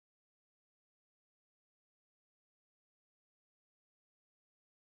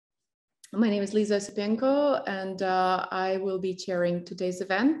My name is Lisa Osipenko, and I will be chairing today's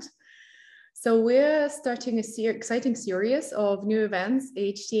event. So we're starting a exciting series of new events,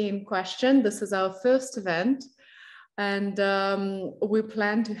 HTA in question. This is our first event, and we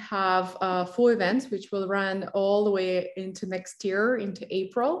plan to have 4 events, which will run all the way into next year, into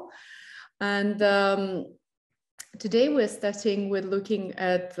April. And today we're starting with looking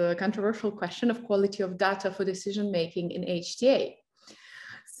at the controversial question of quality of data for decision-making in HTA.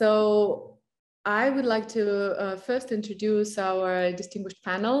 So I would like to first introduce our distinguished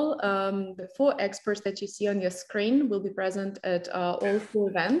panel. The 4 experts that you see on your screen will be present at all 4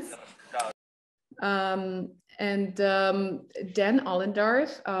 events. Dan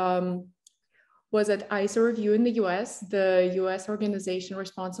Allendorf was at ISO Review in the US, the US organization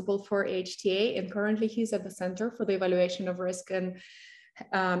responsible for HTA, and currently he's at the Center for the Evaluation of Risk and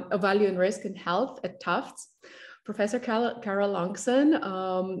Value and Risk and Health at Tufts. Professor Carol Longson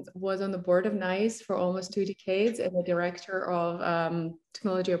was on the board of NICE for almost 2 decades and the director of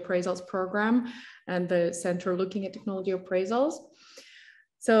Technology Appraisals Program and the Center looking at technology appraisals.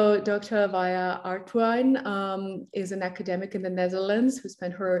 So Dr. Vaya Artwijn is an academic in the Netherlands who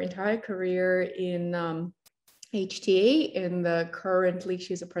spent her entire career in HTA, and currently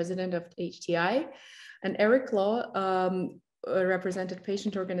she's a president of HTI. And Eric Law represented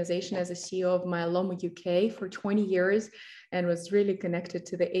patient organization as a CEO of Myeloma UK for 20 years and was really connected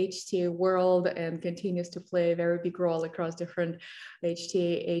to the HTA world and continues to play a very big role across different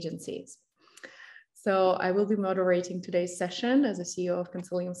HTA agencies. So I will be moderating today's session as a CEO of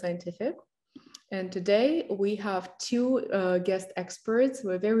Consilium Scientific. And today we have 2 guest experts.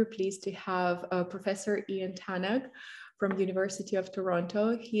 We're very pleased to have Professor Ian Tannock from University of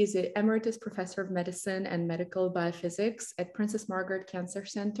Toronto. He is an emeritus professor of medicine and medical biophysics at Princess Margaret Cancer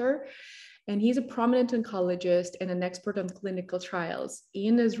Center. And he's a prominent oncologist and an expert on clinical trials.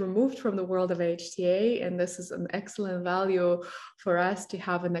 Ian is removed from the world of HTA, and this is an excellent value for us to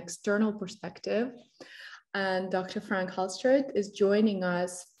have an external perspective. And Dr. Frank Halstred is joining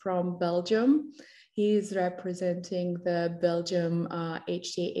us from Belgium. He's representing the Belgium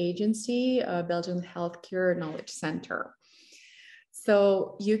HTA agency, Belgian Healthcare Knowledge Center.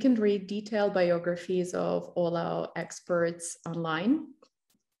 So you can read detailed biographies of all our experts online.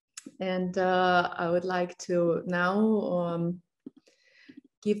 And I would like to now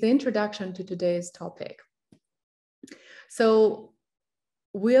give the introduction to today's topic. So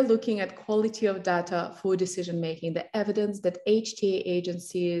we're looking at quality of data for decision-making, the evidence that HTA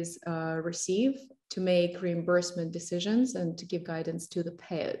agencies receive to make reimbursement decisions and to give guidance to the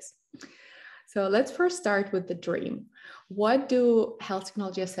payers. So let's first start with the dream. What do health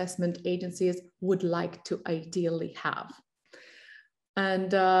technology assessment agencies would like to ideally have?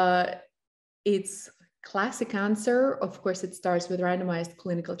 And it's classic answer. Of course, it starts with randomized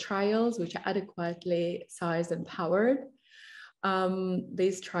clinical trials, which are adequately sized and powered.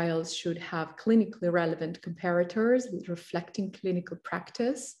 These trials should have clinically relevant comparators reflecting clinical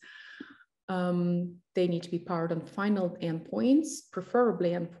practice. They need to be powered on final endpoints,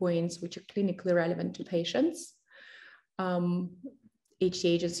 preferably endpoints which are clinically relevant to patients. Each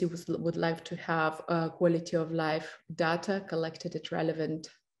agency would like to have quality of life data collected at relevant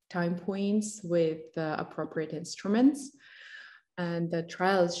time points with appropriate instruments. And the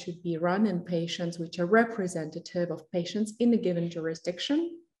trials should be run in patients which are representative of patients in a given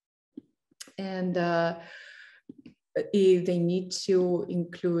jurisdiction. And if they need to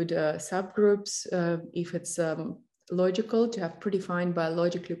include subgroups, if it's logical, to have predefined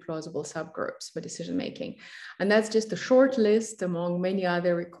biologically plausible subgroups for decision making. And that's just a short list among many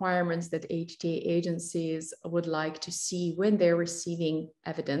other requirements that HTA agencies would like to see when they're receiving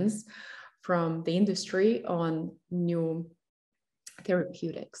evidence from the industry on new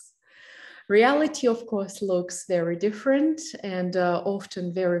therapeutics. Reality, of course, looks very different and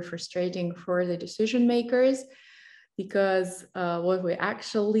often very frustrating for the decision makers, because what we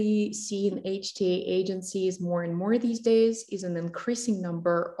actually see in HTA agencies more and more these days is an increasing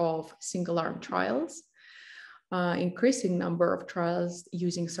number of single-arm trials, increasing number of trials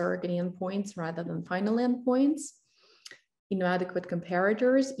using surrogate endpoints rather than final endpoints, inadequate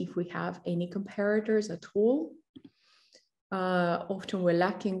comparators, if we have any comparators at all. Often we're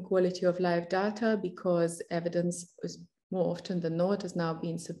lacking quality of life data because evidence is more often than not is now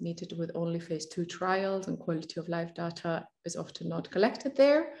being submitted with only phase 2 trials, and quality of life data is often not collected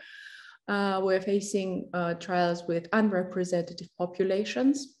there. We're facing trials with unrepresentative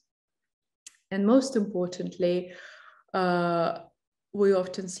populations. And most importantly, we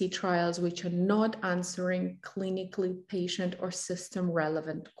often see trials which are not answering clinically patient or system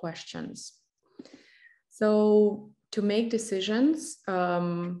relevant questions. So to make decisions,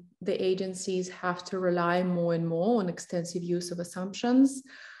 the agencies have to rely more and more on extensive use of assumptions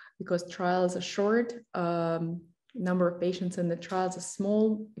because trials are short, number of patients in the trials is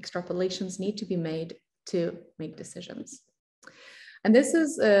small, extrapolations need to be made to make decisions. And this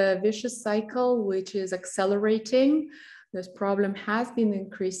is a vicious cycle which is accelerating. This problem has been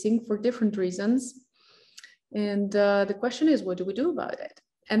increasing for different reasons. And the question is, what do we do about it?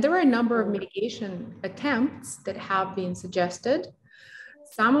 And there are a number of mitigation attempts that have been suggested.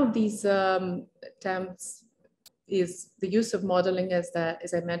 Some of these attempts is the use of modeling as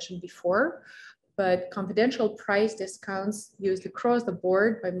I mentioned before, but confidential price discounts used across the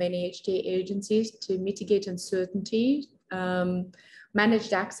board by many HTA agencies to mitigate uncertainty.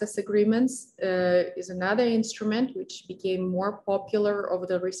 Managed access agreements is another instrument which became more popular over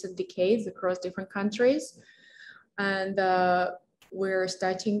the recent decades across different countries. And we're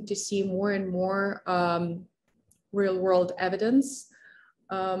starting to see more and more real-world evidence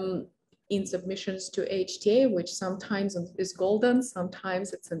in submissions to HTA, which sometimes is golden,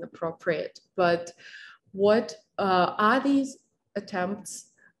 sometimes it's inappropriate. But what are these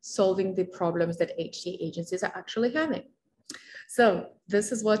attempts solving the problems that HTA agencies are actually having? So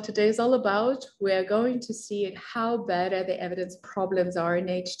this is what today is all about. We are going to see how bad the evidence problems are in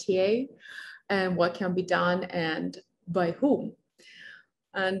HTA and what can be done and by whom.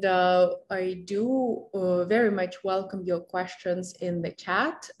 And I do very much welcome your questions in the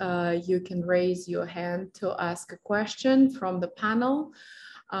chat. You can raise your hand to ask a question from the panel,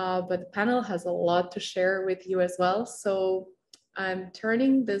 but the panel has a lot to share with you as well. So I'm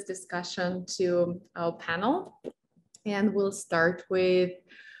turning this discussion to our panel. And we'll start with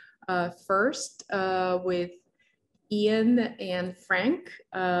first with Ian and Frank.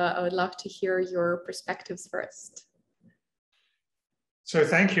 I would love to hear your perspectives first. So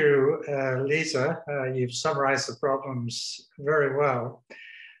thank you, Lisa. You've summarized the problems very well.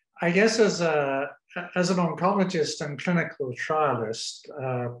 I guess as an oncologist and clinical trialist,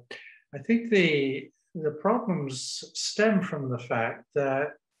 I think the problems stem from the fact that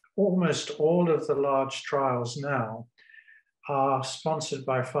almost all of the large trials now are sponsored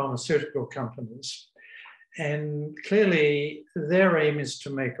by pharmaceutical companies. And clearly, their aim is to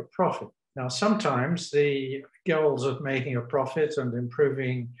make a profit. Now, sometimes the goals of making a profit and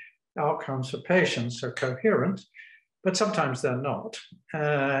improving outcomes for patients are coherent, but sometimes they're not.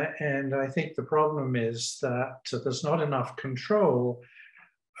 And I think the problem is that there's not enough control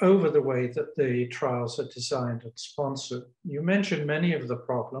over the way that the trials are designed and sponsored. You mentioned many of the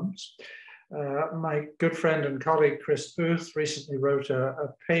problems. My good friend and colleague, Chris Booth, recently wrote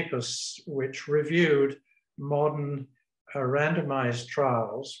a paper which reviewed modern randomized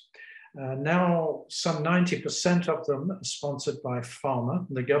trials. Now, some 90% of them are sponsored by pharma.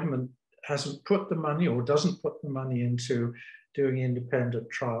 The government hasn't put the money or doesn't put the money into doing independent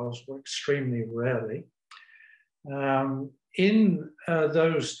trials, or extremely rarely. In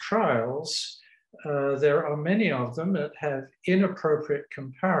those trials, there are many of them that have inappropriate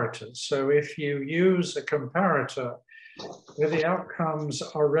comparators. So if you use a comparator where the outcomes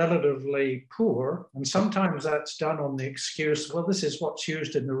are relatively poor, and sometimes that's done on the excuse, well, this is what's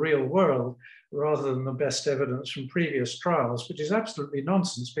used in the real world, rather than the best evidence from previous trials, which is absolutely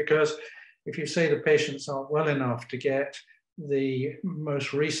nonsense, because if you say the patients aren't well enough to get the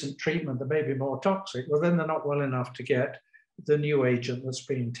most recent treatment that may be more toxic, well, then they're not well enough to get the new agent that's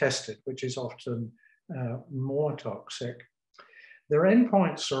being tested, which is often more toxic. Their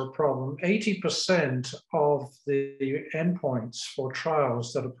endpoints are a problem. 80% of the endpoints for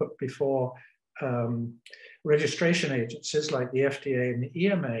trials that are put before registration agencies like the FDA and the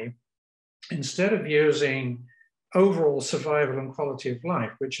EMA, instead of using overall survival and quality of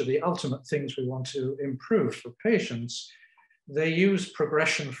life, which are the ultimate things we want to improve for patients, they use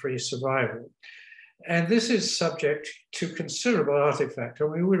progression-free survival. And this is subject to considerable artifact. I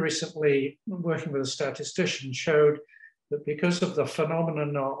mean, we recently, working with a statistician, showed that because of the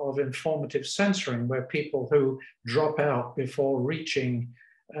phenomenon of informative censoring, where people who drop out before reaching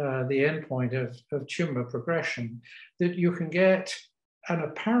the endpoint of tumor progression, that you can get an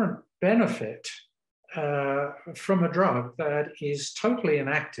apparent benefit from a drug that is totally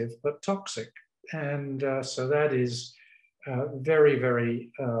inactive but toxic. And so that is very,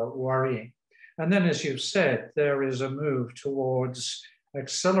 very worrying. And then, as you've said, there is a move towards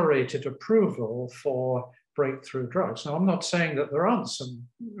accelerated approval for breakthrough drugs. Now, I'm not saying that there aren't some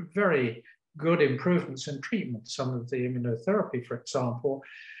very good improvements in treatment, some of the immunotherapy, for example,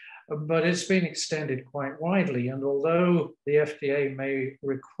 but it's been extended quite widely. And although the FDA may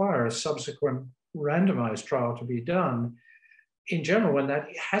require a subsequent randomized trial to be done, in general, when that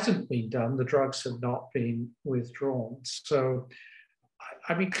hasn't been done, the drugs have not been withdrawn. So,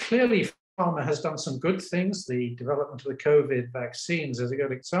 I mean, clearly pharma has done some good things. The development of the COVID vaccines is a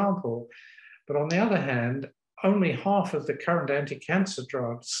good example. But on the other hand, only half of the current anti-cancer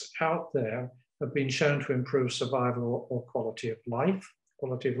drugs out there have been shown to improve survival or quality of life.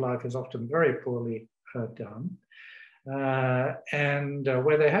 Quality of life is often very poorly done. And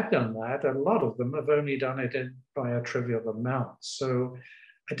where they have done that, a lot of them have only done it by a trivial amount. So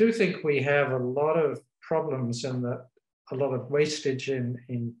I do think we have a lot of problems in that, a lot of wastage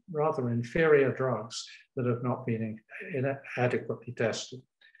in rather inferior drugs that have not been adequately tested.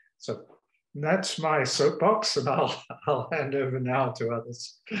 So that's my soapbox, and I'll hand over now to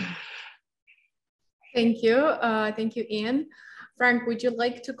others. Thank you. Thank you, Ian. Frank, would you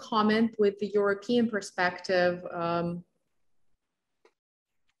like to comment with the European perspective?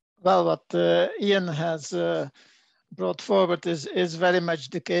 Well, what Ian has brought forward is very much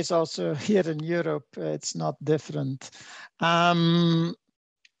the case also here in Europe. It's not different. What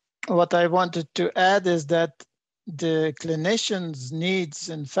I wanted to add is that the clinicians' needs,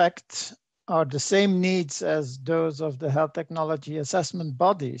 in fact, are the same needs as those of the health technology assessment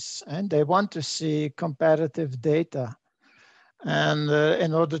bodies, and they want to see comparative data and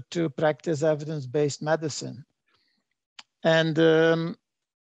in order to practice evidence-based medicine. And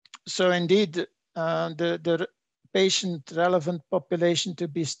so indeed, the patient-relevant population to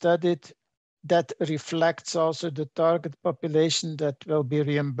be studied that reflects also the target population that will be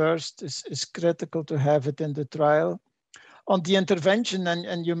reimbursed is critical to have it in the trial. On the intervention,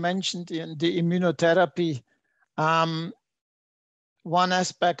 and you mentioned in the immunotherapy, one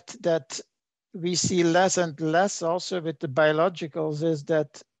aspect that we see less and less also with the biologicals is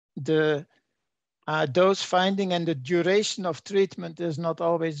that the dose finding and the duration of treatment is not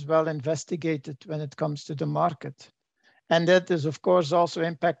always well investigated when it comes to the market. And that is, of course, also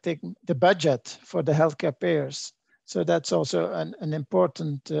impacting the budget for the healthcare payers. So that's also an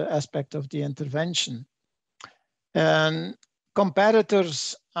important aspect of the intervention. And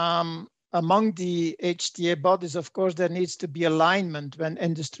comparators among the HTA bodies, of course, there needs to be alignment when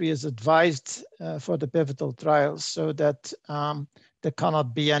industry is advised for the pivotal trials, so that there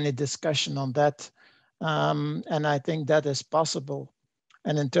cannot be any discussion on that. And I think that is possible.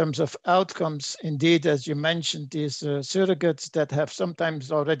 And in terms of outcomes, indeed, as you mentioned, these surrogates that have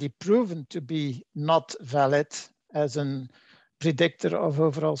sometimes already proven to be not valid as a predictor of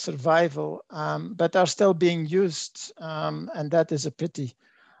overall survival, but are still being used, and that is a pity.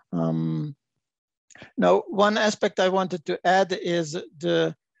 Now, one aspect I wanted to add is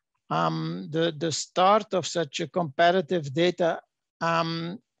the start of such a comparative data.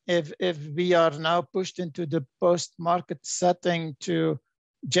 If we are now pushed into the post-market setting to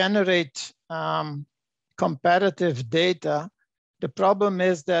generate comparative data, the problem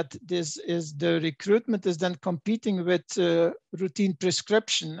is that the recruitment is then competing with routine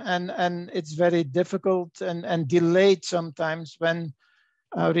prescription, and it's very difficult and delayed sometimes when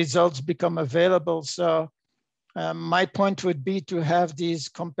results become available. So my point would be to have these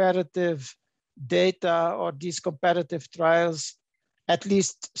comparative data or these comparative trials at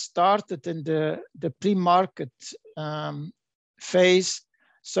least started in the pre-market phase,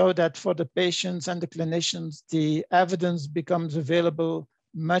 so that for the patients and the clinicians, the evidence becomes available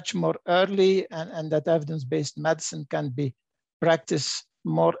much more early, and that evidence-based medicine can be practiced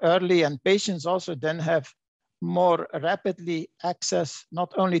more early, and patients also then have more rapidly access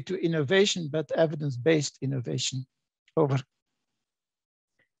not only to innovation, but evidence-based innovation. Over.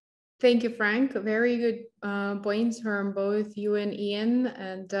 Thank you, Frank. Very good points from both you and Ian.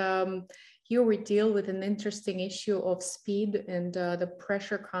 And here we deal with an interesting issue of speed, and the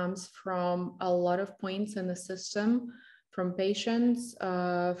pressure comes from a lot of points in the system, from patients,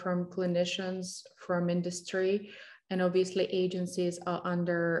 from clinicians, from industry, and obviously agencies are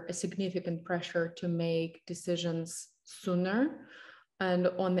under a significant pressure to make decisions sooner and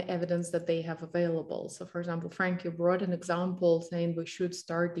on the evidence that they have available. So for example, Frank, you brought an example saying we should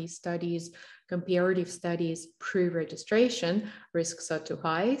start these studies, comparative studies, pre-registration. Risks are too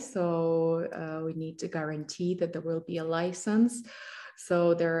high, so we need to guarantee that there will be a license.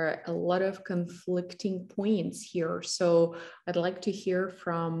 So there are a lot of conflicting points here. So I'd like to hear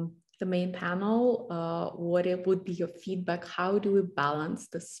from the main panel, what it would be your feedback. How do we balance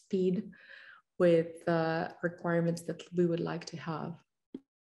the speed with requirements that we would like to have?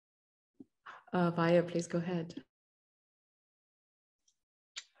 Vaya, please go ahead.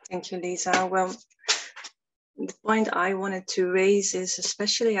 Thank you, Lisa. Well, the point I wanted to raise is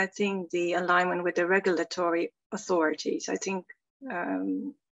especially, I think, the alignment with the regulatory authorities. I think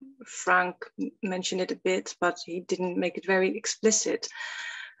Frank mentioned it a bit, but he didn't make it very explicit.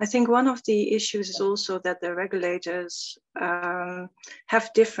 I think one of the issues is also that the regulators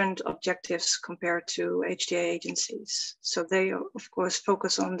have different objectives compared to HTA agencies. So they, of course,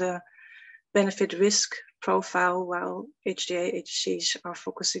 focus on the benefit risk profile, while HTA agencies are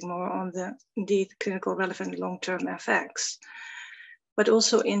focusing more on the indeed clinical relevant long-term effects. But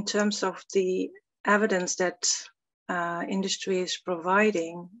also in terms of the evidence that industry is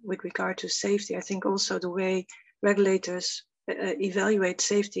providing with regard to safety, I think also the way regulators evaluate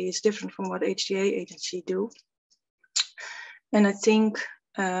safety is different from what HTA agencies do. And I think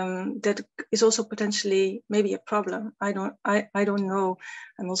that is also potentially maybe a problem. I don't know.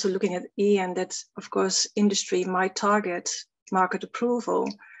 I'm also looking at Ian, that of course industry might target market approval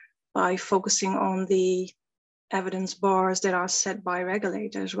by focusing on the evidence bars that are set by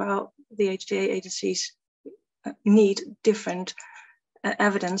regulators, while the HTA agencies need different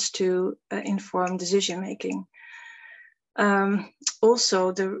evidence to inform decision making.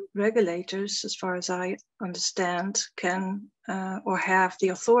 Also, the regulators, as far as I understand, can or have the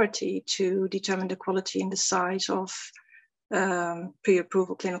authority to determine the quality and the size of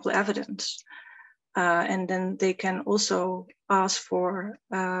pre-approval clinical evidence. And then they can also ask for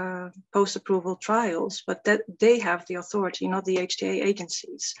post-approval trials, but that they have the authority, not the HTA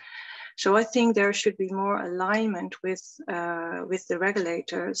agencies. So I think there should be more alignment with the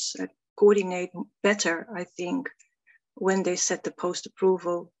regulators, coordinate better, I think, when they set the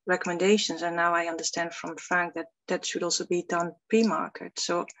post-approval recommendations. And now I understand from Frank that that should also be done pre-market.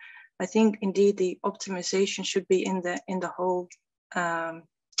 So I think indeed the optimization should be in the whole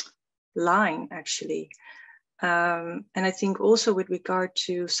line, actually. And I think also with regard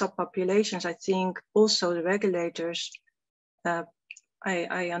to subpopulations, I think also the regulators,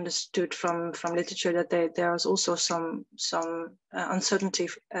 I understood from literature that there is also some uncertainty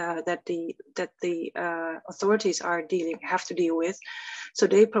that the authorities have to deal with. So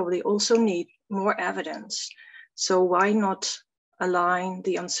they probably also need more evidence. So why not align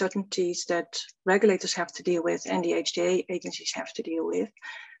the uncertainties that regulators have to deal with and the HTA agencies have to deal with?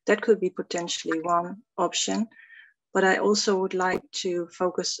 That could be potentially one option. But I also would like to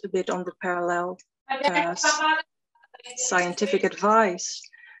focus a bit on the parallel scientific advice,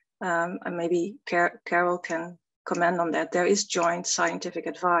 and maybe Carol can comment on that. There is joint scientific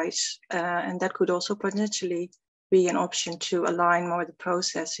advice, and that could also potentially be an option to align more the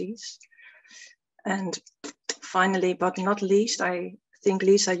processes. And finally, but not least, I think,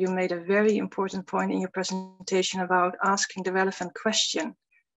 Lisa, you made a very important point in your presentation about asking the relevant question.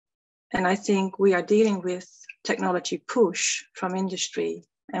 And I think we are dealing with technology push from industry,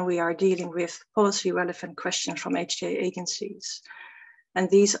 and we are dealing with policy relevant questions from HTA agencies. And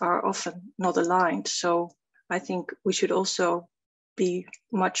these are often not aligned. So I think we should also be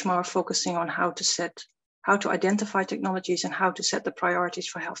much more focusing on how to identify technologies and how to set the priorities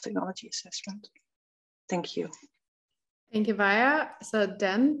for health technology assessment. Thank you. Thank you, Vaya. So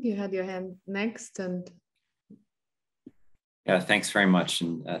Dan, you had your hand next. And yeah, thanks very much.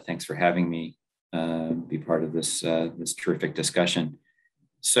 And thanks for having me be part of this, this terrific discussion.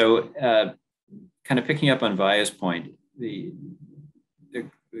 So kind of picking up on Vaya's point, the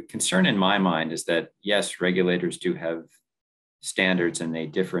concern in my mind is that, yes, regulators do have standards and they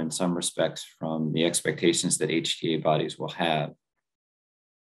differ in some respects from the expectations that HTA bodies will have.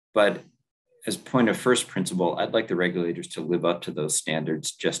 But as point of first principle, I'd like the regulators to live up to those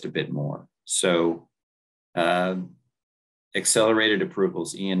standards just a bit more. So accelerated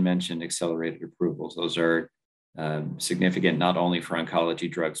approvals, Ian mentioned accelerated approvals. Those are significant not only for oncology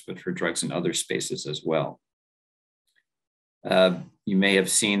drugs, but for drugs in other spaces as well. You may have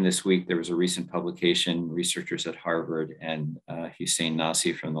seen this week, there was a recent publication, researchers at Harvard and Hussein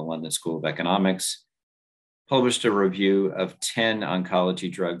Nasi from the London School of Economics published a review of 10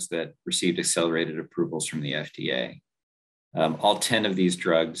 oncology drugs that received accelerated approvals from the FDA. All 10 of these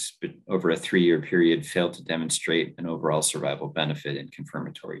drugs, over a 3-year period, failed to demonstrate an overall survival benefit in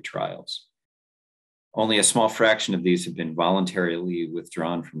confirmatory trials. Only a small fraction of these have been voluntarily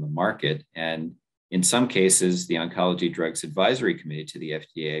withdrawn from the market. And in some cases, the Oncology Drugs Advisory Committee to the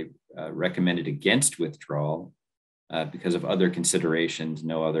FDA recommended against withdrawal because of other considerations,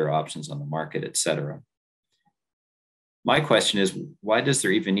 no other options on the market, et cetera. My question is, why does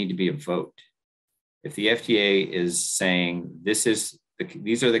there even need to be a vote? If the FDA is saying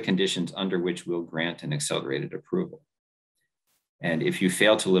these are the conditions under which we'll grant an accelerated approval, and if you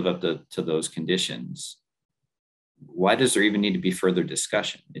fail to live up to those conditions, why does there even need to be further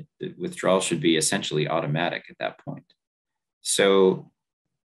discussion? The withdrawal should be essentially automatic at that point. So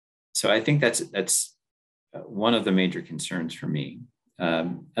I think that's one of the major concerns for me.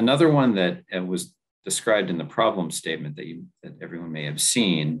 Another one that was described in the problem statement that everyone may have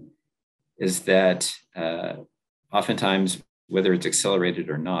seen is that oftentimes, whether it's accelerated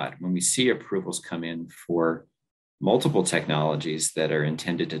or not, when we see approvals come in for multiple technologies that are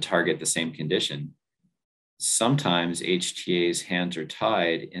intended to target the same condition, sometimes HTA's hands are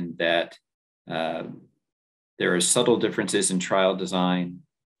tied in that there are subtle differences in trial design,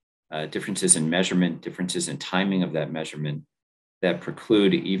 differences in measurement, differences in timing of that measurement that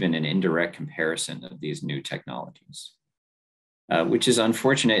preclude even an indirect comparison of these new technologies, which is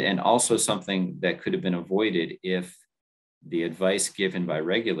unfortunate and also something that could have been avoided if the advice given by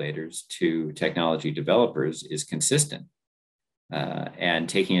regulators to technology developers is consistent and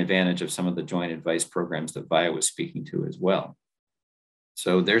taking advantage of some of the joint advice programs that Vaya was speaking to as well.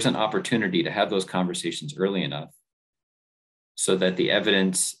 So there's an opportunity to have those conversations early enough so that the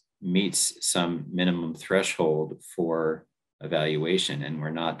evidence meets some minimum threshold for evaluation and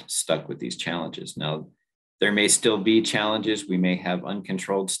we're not stuck with these challenges. Now, there may still be challenges. We may have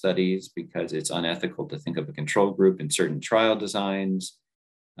uncontrolled studies because it's unethical to think of a control group in certain trial designs,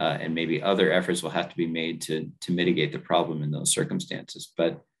 and maybe other efforts will have to be made to mitigate the problem in those circumstances.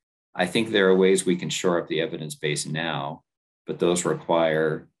 But I think there are ways we can shore up the evidence base now, but those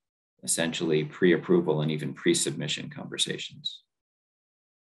require essentially pre-approval and even pre-submission conversations.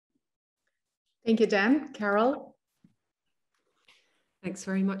 Thank you, Dan. Carol? Thanks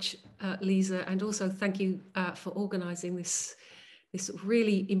very much, Lisa, and also thank you for organising this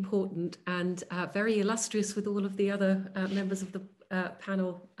really important and very illustrious with all of the other members of the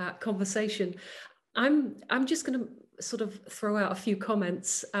panel conversation. I'm just going to sort of throw out a few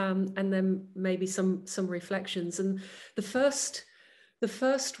comments and then maybe some reflections. And the first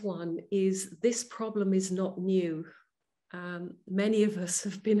one is this problem is not new. Many of us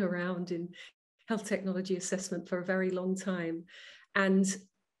have been around in health technology assessment for a very long time. And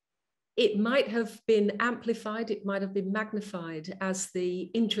it might have been amplified, it might have been magnified as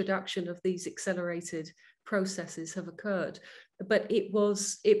the introduction of these accelerated processes have occurred, but it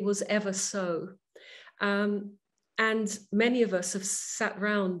was ever so. And many of us have sat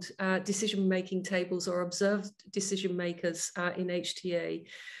around decision-making tables or observed decision makers in HTA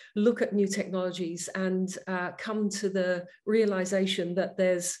look at new technologies and come to the realization that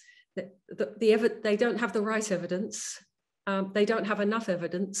they don't have the right evidence. They don't have enough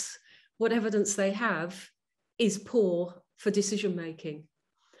evidence. What evidence they have is poor for decision making.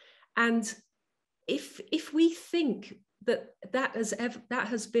 And if we think that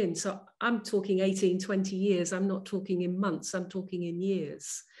has been, so I'm talking 18, 20 years, I'm not talking in months, I'm talking in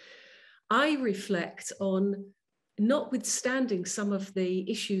years. I reflect on, notwithstanding some of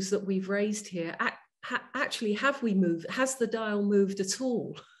the issues that we've raised here, actually have we moved? Has the dial moved at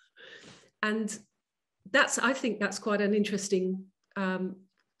all? And I think that's quite an interesting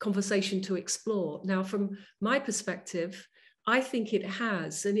conversation to explore. Now, from my perspective, I think it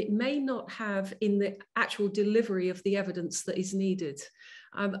has, and it may not have in the actual delivery of the evidence that is needed.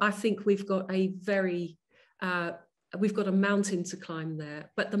 I think we've got a mountain to climb there,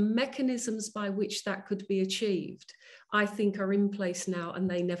 but the mechanisms by which that could be achieved, I think are in place now, and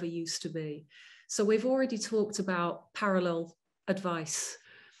they never used to be. So we've already talked about parallel advice.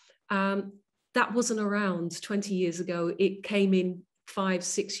 That wasn't around 20 years ago. It came in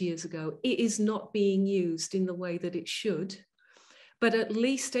 5-6 years ago. It is not being used in the way that it should, but at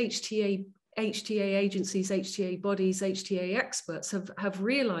least HTA agencies, HTA bodies, HTA experts have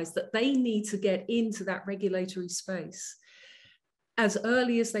realized that they need to get into that regulatory space as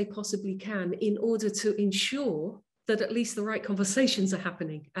early as they possibly can in order to ensure that at least the right conversations are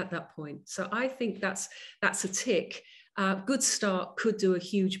happening at that point. So I think that's a tick. Good start, could do a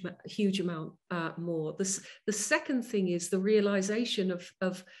huge amount more. The second thing is the realization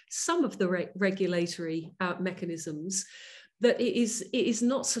of some of the regulatory mechanisms, that it is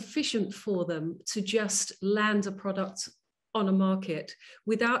not sufficient for them to just land a product on a market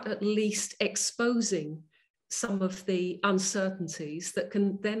without at least exposing some of the uncertainties that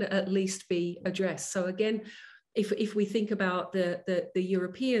can then at least be addressed. So again, if we think about the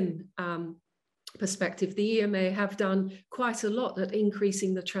European perspective, the EMA have done quite a lot at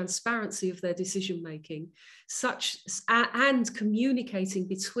increasing the transparency of their decision making, and communicating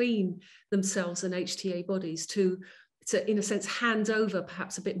between themselves and HTA bodies to in a sense hand over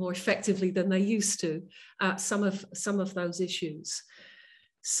perhaps a bit more effectively than they used to some of those issues.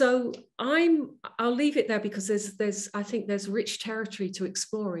 So I'll leave it there because I think there's rich territory to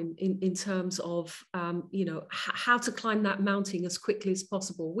explore in terms of how to climb that mountain as quickly as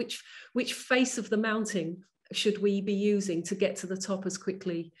possible. Which face of the mountain should we be using to get to the top as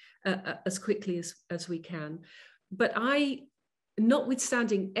quickly as we can? But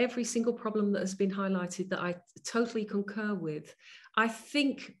notwithstanding every single problem that has been highlighted that I totally concur with, I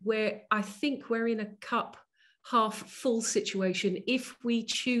think we're in a cup half full situation. If we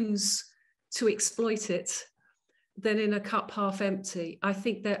choose to exploit it, then in a cup half empty. I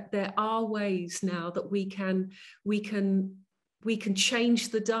think that there are ways now that we can change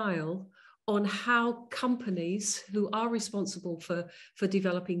the dial on how companies who are responsible for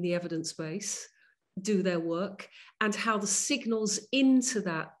developing the evidence base do their work, and how the signals into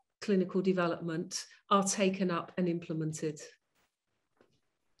that clinical development are taken up and implemented.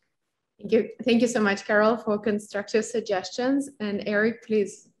 Thank you so much, Carol, for constructive suggestions. And Eric,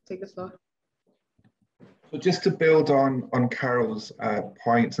 please take the floor. So just to build on Carol's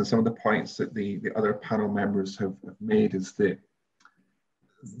points and some of the points that the other panel members have made, is that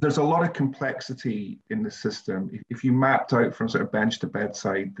there's a lot of complexity in the system. If you mapped out from sort of bench to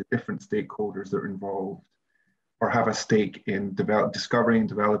bedside the different stakeholders that are involved or have a stake in discovering,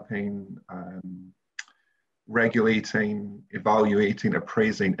 developing, regulating, evaluating,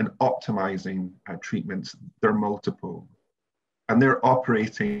 appraising, and optimizing treatments, they're multiple. And they're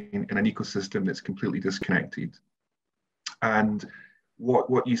operating in an ecosystem that's completely disconnected. And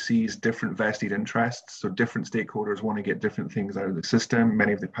what you see is different vested interests. So different stakeholders want to get different things out of the system.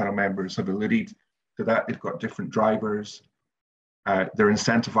 Many of the panel members have alluded to that. They've got different drivers. They're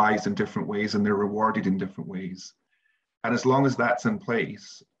incentivized in different ways and they're rewarded in different ways. And as long as that's in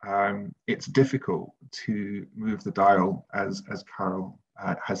place, it's difficult to move the dial, as Carol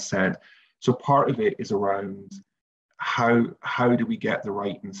has said. So part of it is around how do we get the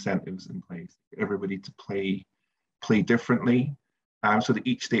right incentives in place, everybody to play differently, so that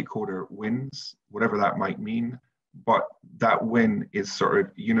each stakeholder wins, whatever that might mean, but that win is sort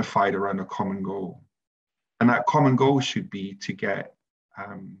of unified around a common goal. And that common goal should be to get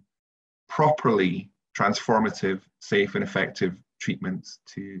properly transformative, safe and effective treatments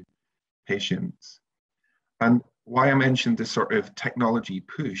to patients. And why I mentioned this sort of technology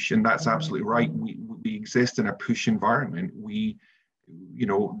push, and that's absolutely right, we exist in a push environment. We,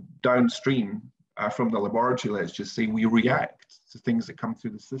 downstream from the laboratory, let's just say, we react to things that come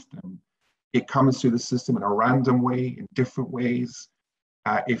through the system. It comes through the system in a random way, in different ways.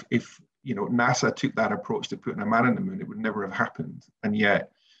 If NASA took that approach to putting a man on the moon, it would never have happened. And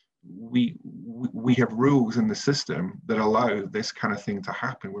yet we have rules in the system that allow this kind of thing to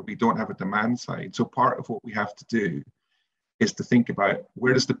happen, where we don't have a demand side. So part of what we have to do is to think about,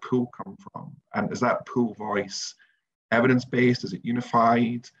 where does the pool come from? And is that pool voice evidence-based? Is it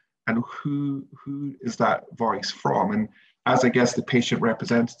unified? And who is that voice from? And as I guess the patient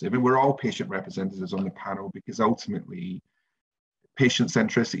representative, and we're all patient representatives on the panel, because ultimately patient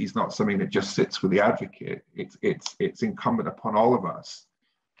centricity is not something that just sits with the advocate. It's incumbent upon all of us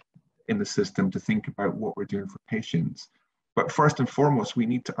in the system to think about what we're doing for patients. But first and foremost, we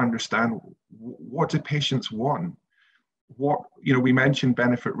need to understand, what do patients want? We mentioned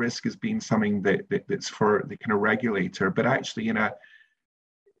benefit risk as being something that's for the kind of regulator, but actually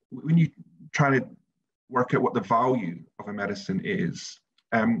when you try to work out what the value of a medicine is,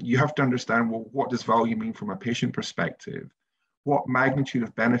 you have to understand, well, what does value mean from a patient perspective? What magnitude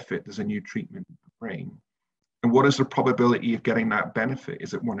of benefit does a new treatment bring? And what is the probability of getting that benefit?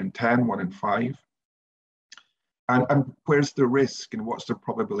 Is it 1 in 10, 1 in 5? And where's the risk, and what's the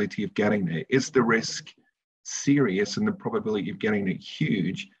probability of getting it? Is the risk serious and the probability of getting it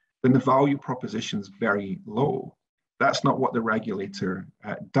huge? Then the value proposition is very low. That's not what the regulator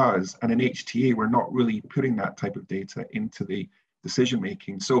does. And in HTA, we're not really putting that type of data into the decision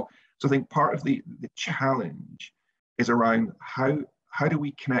making. So I think part of the challenge is around how do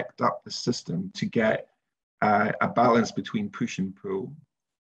we connect up the system to get a balance between push and pull?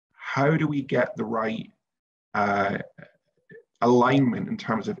 How do we get the right alignment in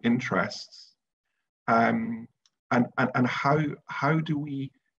terms of interests? And how do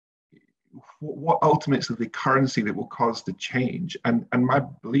we, what ultimately is the currency that will cause the change? And my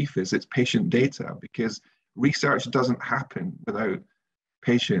belief is it's patient data, because research doesn't happen without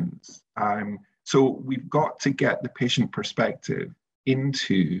patients. So we've got to get the patient perspective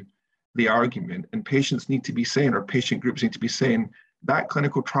into the argument, and patients need to be saying, or patient groups need to be saying, that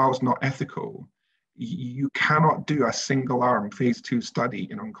clinical trial is not ethical. You cannot do a single arm phase 2 study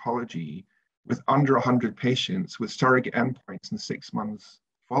in oncology with under 100 patients with surrogate endpoints and 6 months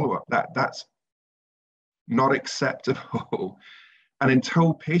follow-up. That's not acceptable. And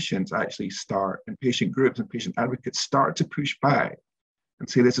until patients actually start, and patient groups and patient advocates start to push back and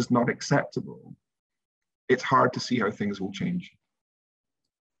say this is not acceptable, it's hard to see how things will change.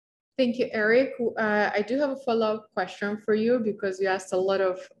 Thank you, Eric. I do have a follow-up question for you, because you asked a lot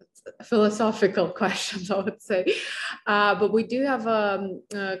of philosophical questions, I would say. But we do have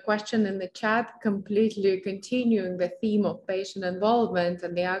a question in the chat completely continuing the theme of patient involvement.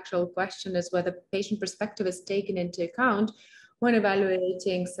 And the actual question is whether patient perspective is taken into account when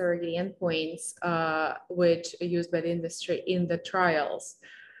evaluating surrogate endpoints, which are used by the industry in the trials.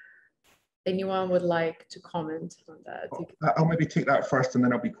 Anyone would like to comment on that? I'll maybe take that first, and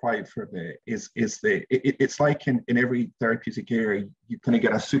then I'll be quiet for a bit. It's like in every therapeutic area, you kind of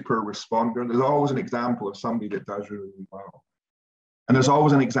get a super responder. There's always an example of somebody that does really, really well. And there's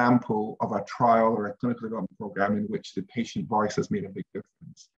always an example of a trial or a clinical development program in which the patient voice has made a big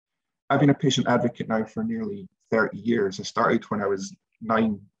difference. I've been a patient advocate now for nearly 30 years. I started when I was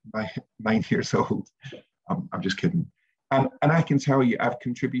nine years old. I'm just kidding. And I can tell you, I've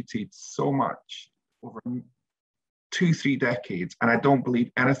contributed so much over 2-3 decades, and I don't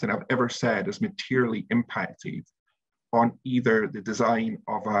believe anything I've ever said has materially impacted on either the design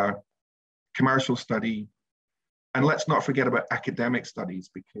of a commercial study, and let's not forget about academic studies,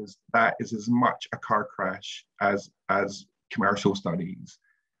 because that is as much a car crash as commercial studies.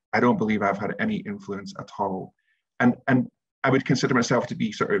 I don't believe I've had any influence at all. And I would consider myself to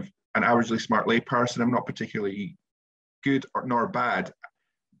be sort of an averagely smart layperson. I'm not particularly good nor bad,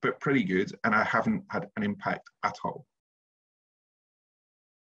 but pretty good, and I haven't had an impact at all.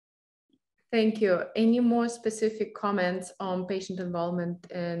 Thank you. Any more specific comments on patient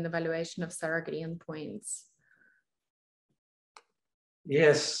involvement in evaluation of surrogate endpoints?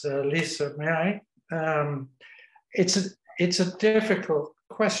 Yes, Lisa, may I? It's a difficult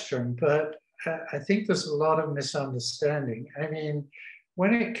question, but I think there's a lot of misunderstanding. I mean,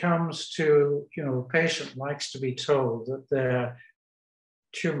 when it comes to, a patient likes to be told that their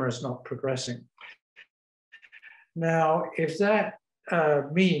tumor is not progressing. Now, if that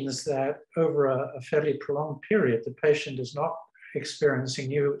means that over a fairly prolonged period, the patient is not experiencing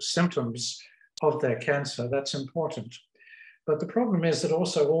new symptoms of their cancer, that's important. But the problem is that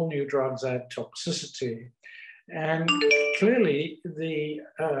also all new drugs add toxicity. And clearly the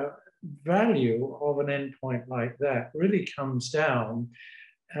value of an endpoint like that really comes down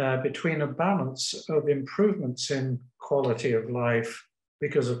between a balance of improvements in quality of life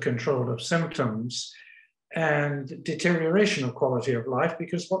because of control of symptoms and deterioration of quality of life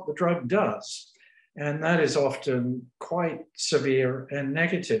because what the drug does. And that is often quite severe and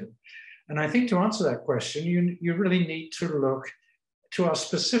negative. And I think to answer that question, you really need to look to us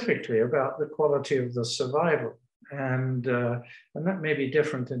specifically about the quality of the survival. And that may be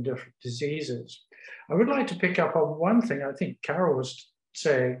different in different diseases. I would like to pick up on one thing I think Carol was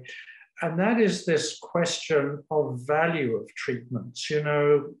saying, and that is this question of value of treatments.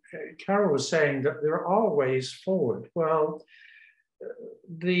 Carol was saying that there are ways forward. Well,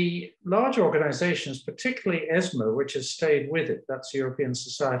 the large organizations, particularly ESMO, which has stayed with it, that's the European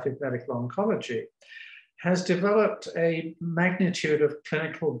Society of Medical Oncology, has developed a magnitude of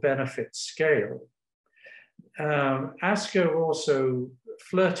clinical benefit scale. ASCO also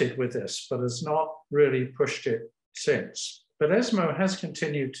flirted with this, but has not really pushed it since. But ESMO has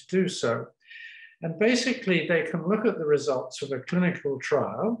continued to do so. And basically, they can look at the results of a clinical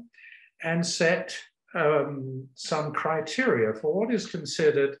trial and set some criteria for what is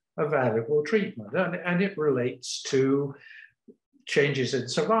considered a valuable treatment. And it relates to changes in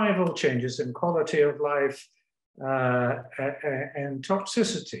survival, changes in quality of life, and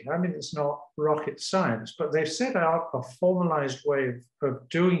toxicity. I mean, it's not rocket science, but they've set out a formalized way of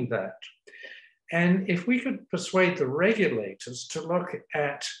doing that. And if we could persuade the regulators to look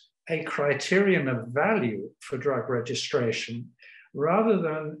at a criterion of value for drug registration, rather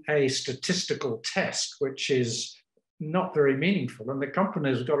than a statistical test, which is not very meaningful. And the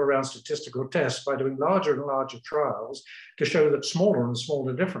companies got around statistical tests by doing larger and larger trials to show that smaller and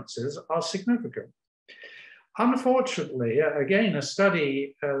smaller differences are significant. Unfortunately, again, a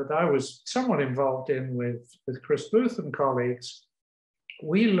study that I was somewhat involved in with Chris Booth and colleagues,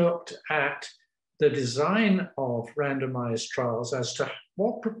 we looked at the design of randomized trials as to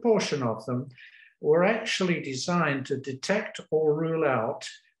what proportion of them were actually designed to detect or rule out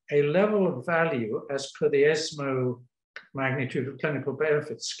a level of value as per the ESMO magnitude of clinical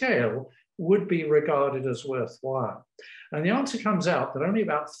benefit scale would be regarded as worthwhile. And the answer comes out that only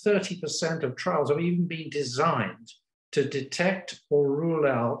about 30% of trials have even been designed to detect or rule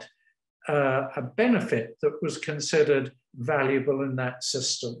out a benefit that was considered valuable in that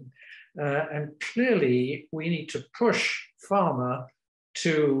system. And clearly, we need to push pharma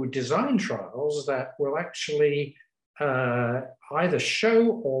to design trials that will actually either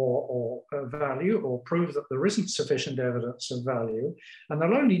show or value or prove that there isn't sufficient evidence of value. And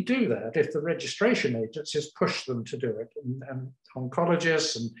they'll only do that if the registration agencies push them to do it. And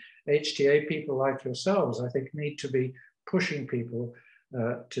oncologists and HTA people like yourselves, I think, need to be pushing people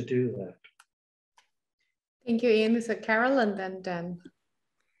to do that. Thank you, Ian. Is it Carol and then Dan?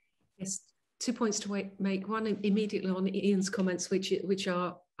 Yes, 2 points to make. One immediately on Ian's comments, which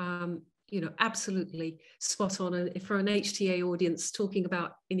are absolutely spot on. And for an HTA audience, talking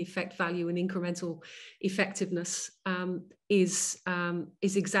about in effect value and incremental effectiveness is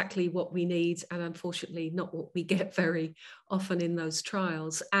exactly what we need, and unfortunately not what we get very often in those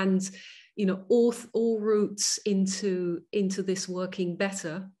trials. And all routes into this working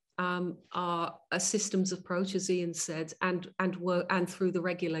better are a systems approach, as Ian said, and through the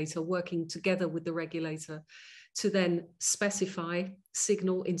regulator, working together with the regulator to then specify,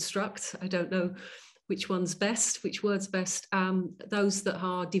 signal, instruct. I don't know which one's best, which word's best. Those that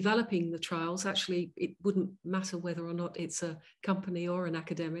are developing the trials, actually, it wouldn't matter whether or not it's a company or an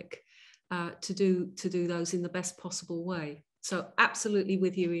academic, to do those in the best possible way. So absolutely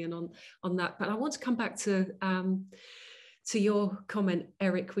with you, Ian, on that. But I want to come back to your comment,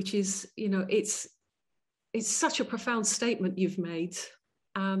 Eric, which is, it's such a profound statement you've made.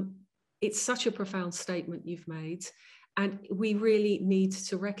 It's such a profound statement you've made. And we really need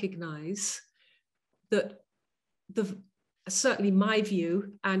to recognize that certainly my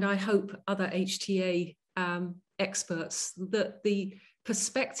view, and I hope other HTA experts, that the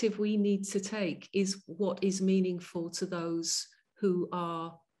perspective we need to take is what is meaningful to those who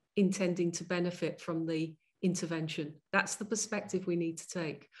are intending to benefit from the intervention. That's the perspective we need to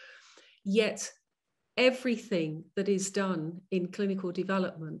take. Yet everything that is done in clinical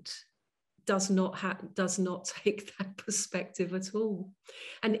development does not take that perspective at all.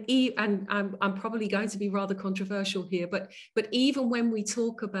 And I'm probably going to be rather controversial here, but even when we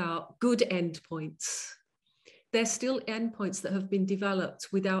talk about good endpoints, there's still endpoints that have been developed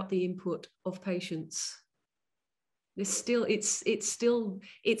without the input of patients. It's still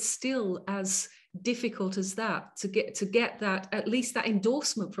as difficult as that to get that, at least that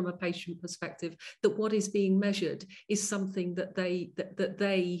endorsement from a patient perspective, that what is being measured is something that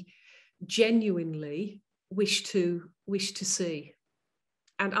they genuinely wish to see.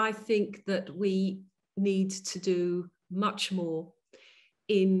 And I think that we need to do much more,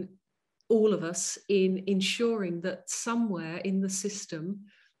 in all of us, in ensuring that somewhere in the system,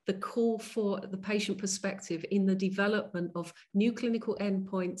 the call for the patient perspective in the development of new clinical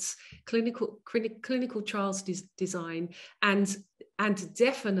endpoints, clinical trials design, and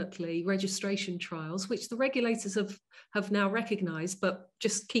definitely registration trials, which the regulators have now recognized, but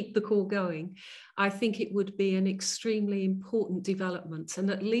just keep the call going. I think it would be an extremely important development, and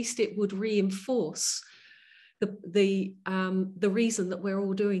at least it would reinforce the reason that we're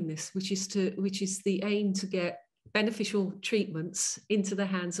all doing this, which is the aim to get beneficial treatments into the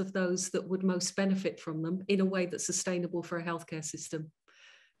hands of those that would most benefit from them in a way that's sustainable for a healthcare system.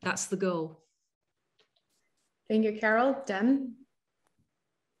 That's the goal. Thank you, Carol. Dan?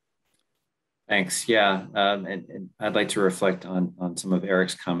 Thanks. Yeah, and I'd like to reflect on some of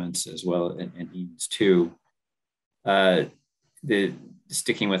Eric's comments as well, and Ian's too.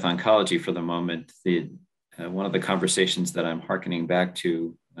 Sticking with oncology for the moment, one of the conversations that I'm hearkening back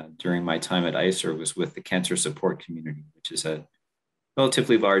to during my time at ICER was with the cancer support community, which is a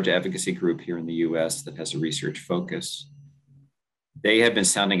relatively large advocacy group here in the US that has a research focus. They have been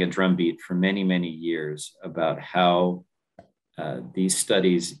sounding a drumbeat for many, many years about how these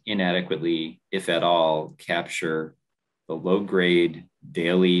studies inadequately, if at all, capture the low-grade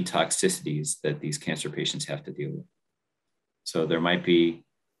daily toxicities that these cancer patients have to deal with. So there might be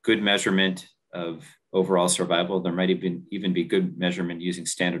good measurement of overall survival. There might even be good measurement using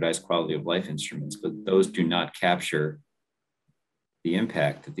standardized quality of life instruments, but those do not capture the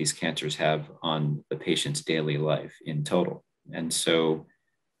impact that these cancers have on the patient's daily life in total. And so,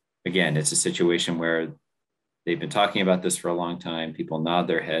 again, it's a situation where they've been talking about this for a long time. People nod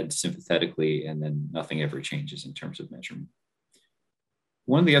their heads sympathetically, and then nothing ever changes in terms of measurement.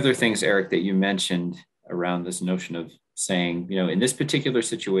 One of the other things, Eric, that you mentioned around this notion of saying, in this particular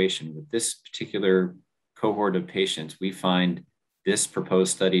situation with this particular cohort of patients, we find this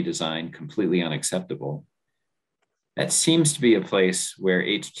proposed study design completely unacceptable. That seems to be a place where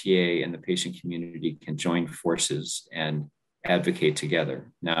HTA and the patient community can join forces and advocate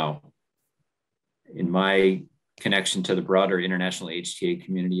together. Now, in my connection to the broader international HTA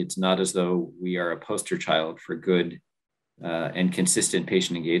community, it's not as though we are a poster child for good and consistent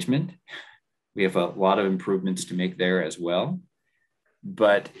patient engagement. We have a lot of improvements to make there as well,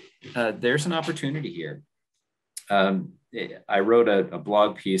 but there's an opportunity here. I wrote a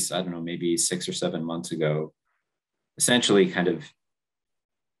blog piece, I don't know, maybe 6 or 7 months ago, essentially kind of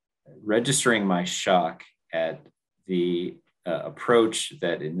registering my shock at the approach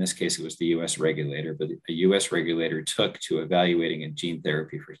that, in this case, it was the US regulator, but a US regulator took to evaluating a gene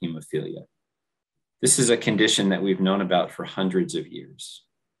therapy for hemophilia. This is a condition that we've known about for hundreds of years.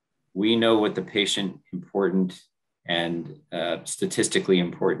 We know what the patient important and statistically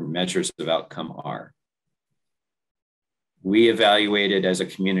important measures of outcome are. We evaluated as a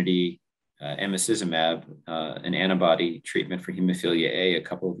community emicizumab, an antibody treatment for hemophilia A, a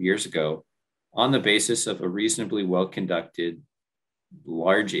couple of years ago, on the basis of a reasonably well-conducted,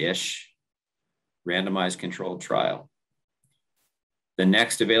 large-ish, randomized controlled trial. The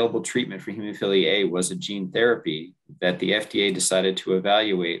next available treatment for hemophilia A was a gene therapy that the FDA decided to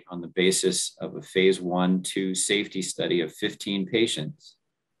evaluate on the basis of a phase 1/2 safety study of 15 patients,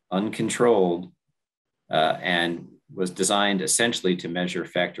 uncontrolled, and was designed essentially to measure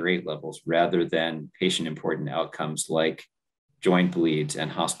factor VIII levels rather than patient-important outcomes like joint bleeds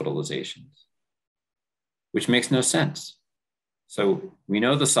and hospitalizations, which makes no sense. So we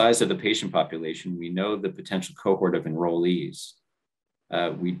know the size of the patient population. We know the potential cohort of enrollees.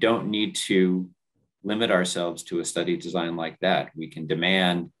 We don't need to limit ourselves to a study design like that. We can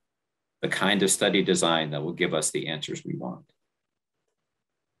demand the kind of study design that will give us the answers we want.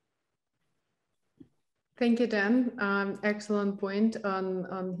 Thank you, Dan. Excellent point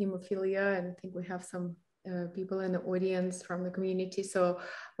on hemophilia, and I think we have some people in the audience from the community. So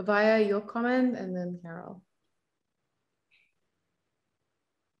Via, your comment, and then Carol.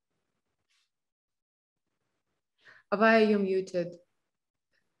 Via, you're muted.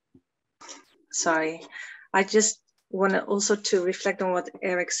 Sorry, I just want also to reflect on what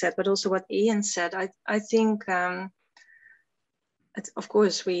Eric said, but also what Ian said. I think, of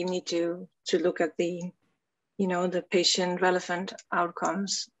course, we need to look at the patient relevant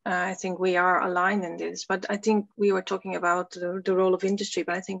outcomes. I think we are aligned in this, but I think we were talking about the role of industry,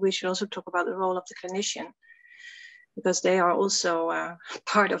 but I think we should also talk about the role of the clinician, because they are also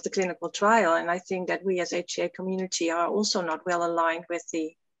part of the clinical trial. And I think that we as HTA community are also not well aligned with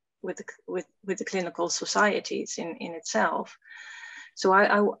the clinical societies in itself. So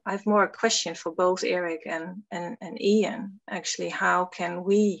I have more a question for both Eric and Ian, actually. How can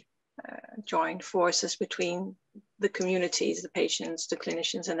we join forces between the communities, the patients, the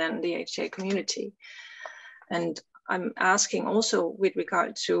clinicians, and then the HTA community? And I'm asking also with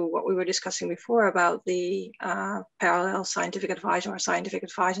regard to what we were discussing before about the parallel scientific advice or scientific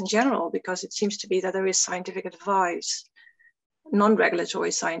advice in general, because it seems to be that there is scientific advice,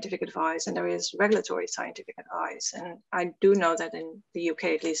 non-regulatory scientific advice, and there is regulatory scientific advice. And I do know that in the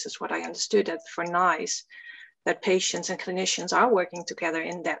UK, at least is what I understood, that for NICE, that patients and clinicians are working together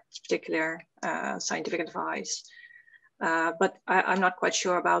in that particular scientific advice. But I'm not quite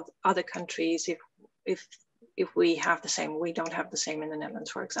sure about other countries if we have the same. We don't have the same in the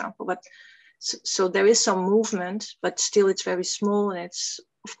Netherlands, for example. But so there is some movement, but still it's very small, and it's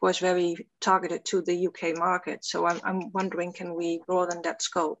of course very targeted to the UK market. So I'm wondering, can we broaden that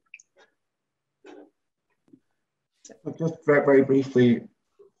scope? Just very, very briefly,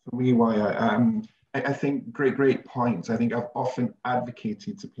 for me, why I think great points. I think I've often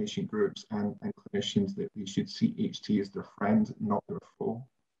advocated to patient groups and clinicians that they should see HT as their friend, not their foe,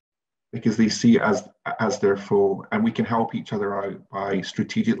 because they see it as their foe, and we can help each other out by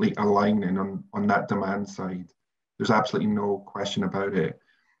strategically aligning on that demand side. There's absolutely no question about it.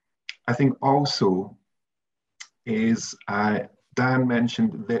 I think also is, Dan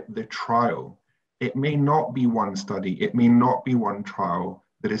mentioned the trial. It may not be one study, it may not be one trial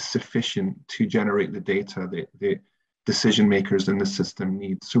that is sufficient to generate the data that the decision makers in the system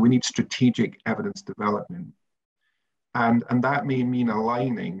need. So we need strategic evidence development. And that may mean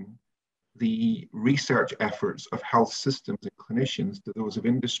aligning the research efforts of health systems and clinicians to those of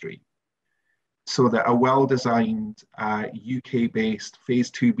industry, so that a well-designed UK-based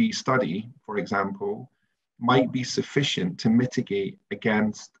phase 2b study, for example, might be sufficient to mitigate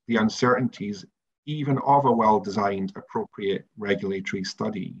against the uncertainties even of a well-designed appropriate regulatory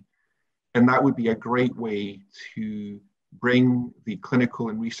study. And that would be a great way to bring the clinical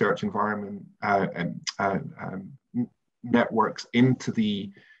and research environment networks into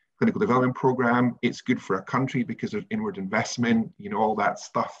the clinical development program. It's good for a country because there's inward investment, all that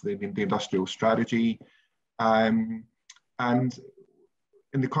stuff, the industrial strategy. And in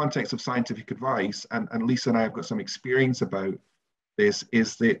the context of scientific advice, and Lisa and I have got some experience about this,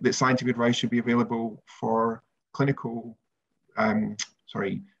 is that scientific advice should be available for clinical,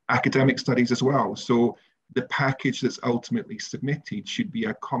 academic studies as well. So the package that's ultimately submitted should be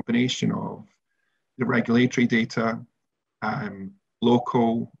a combination of the regulatory data,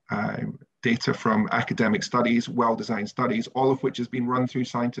 local data from academic studies, well-designed studies, all of which has been run through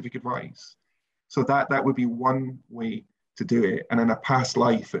scientific advice. So that would be one way to do it. And in a past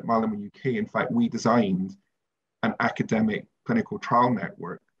life at Malimo UK, in fact, we designed an academic clinical trial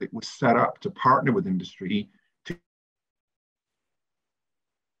network that was set up to partner with industry to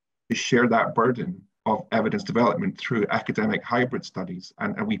share that burden of evidence development through academic hybrid studies.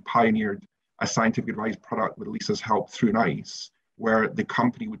 And we pioneered a scientific advice product with Lisa's help through NICE, where the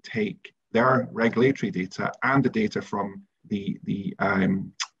company would take their regulatory data and the data from the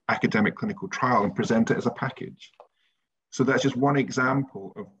academic clinical trial and present it as a package. So that's just one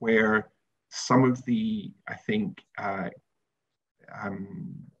example of where some of the, I think,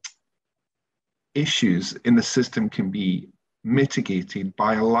 issues in the system can be mitigated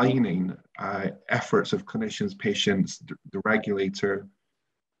by aligning efforts of clinicians, patients, the regulator,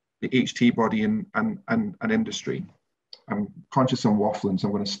 the HTA body, and industry. I'm conscious I'm waffling, so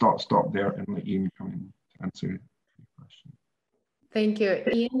I'm going to stop there and let Ian come in to answer your question. Thank you,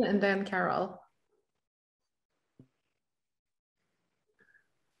 Ian, and then Carol.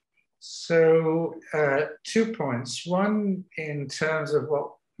 So 2 points. One, in terms of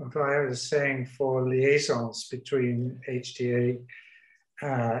what I was saying for liaisons between HTA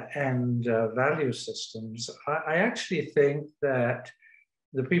and value systems, I actually think that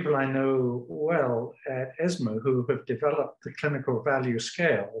the people I know well at ESMO who have developed the clinical value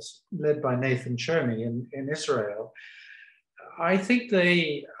scales, led by Nathan Cherney in Israel, I think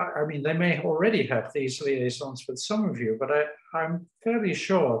they may already have these liaisons with some of you, but I'm fairly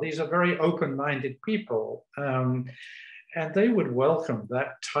sure these are very open-minded people, and they would welcome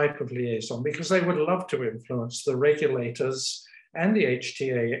that type of liaison because they would love to influence the regulators and the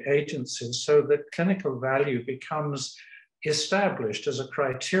HTA agencies so that clinical value becomes established as a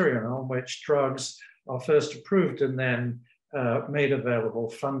criterion on which drugs are first approved and then made available,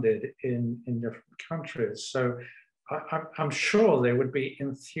 funded in different countries. So I'm sure they would be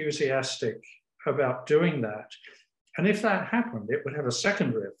enthusiastic about doing that. And if that happened, it would have a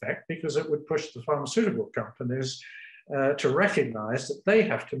secondary effect because it would push the pharmaceutical companies to recognize that they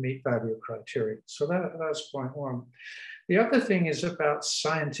have to meet value criteria. So that's point one. The other thing is about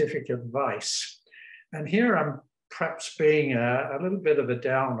scientific advice. And here I'm perhaps being a little bit of a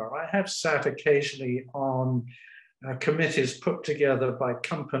downer. I have sat occasionally on committees put together by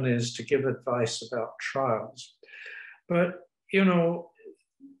companies to give advice about trials. But, you know,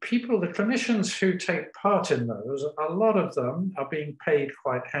 the clinicians who take part in those, a lot of them are being paid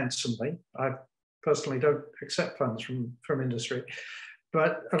quite handsomely. I personally don't accept funds from industry,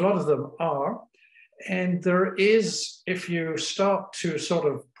 but a lot of them are. And there is, if you start to sort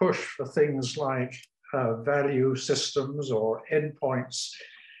of push for things like value systems or endpoints,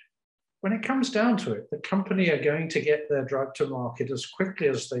 when it comes down to it, the company are going to get their drug to market as quickly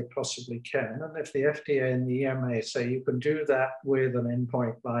as they possibly can. And if the FDA and the EMA say you can do that with an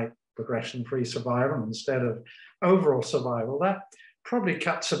endpoint like progression-free survival instead of overall survival, that probably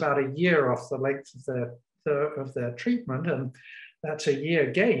cuts about a year off the length of their treatment. And that's a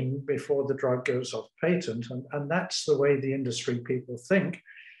year gain before the drug goes off patent. And that's the way the industry people think.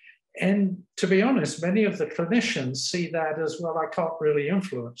 And to be honest, many of the clinicians see that as, well, I can't really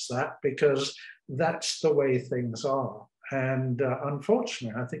influence that because that's the way things are. And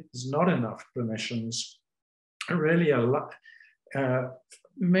unfortunately, I think there's not enough clinicians really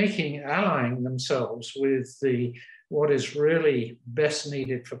allying themselves with what is really best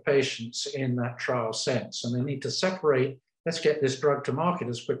needed for patients in that trial sense. And they need to separate, let's get this drug to market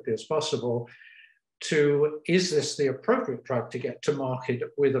as quickly as possible, to, is this the appropriate drug to get to market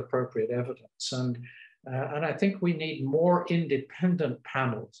with appropriate evidence? And I think we need more independent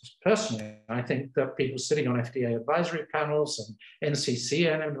panels. Personally, I think that people sitting on FDA advisory panels and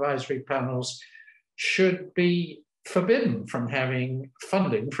NCCN advisory panels should be forbidden from having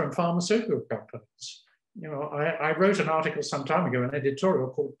funding from pharmaceutical companies. You know, I wrote an article some time ago, an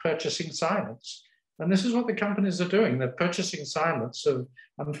editorial called Purchasing Silence. And this is what the companies are doing. They're purchasing silence of,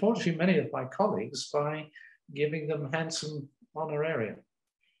 unfortunately, many of my colleagues by giving them handsome honorarium.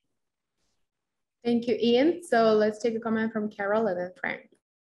 Thank you, Ian. So let's take a comment from Carol and then Frank.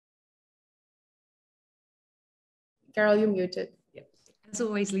 Carol, you're muted. Yep. As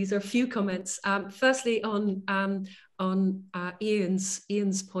always, Lisa, a few comments. Firstly, on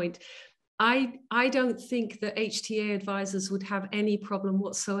Ian's point, I don't think that HTA advisors would have any problem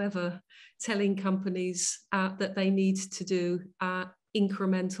whatsoever telling companies that they need to do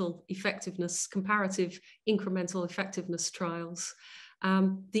incremental effectiveness, comparative incremental effectiveness trials.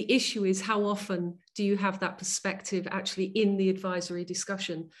 The issue is, how often do you have that perspective actually in the advisory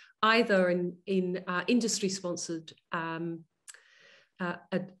discussion, either in industry-sponsored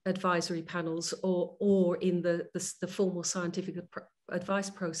advisory panels or in the formal scientific advice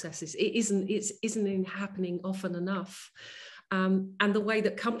processes? It isn't happening often enough. And the way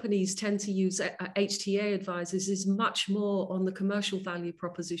that companies tend to use HTA advisors is much more on the commercial value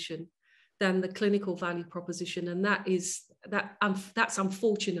proposition than the clinical value proposition, and that's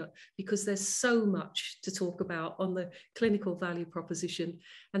unfortunate, because there's so much to talk about on the clinical value proposition,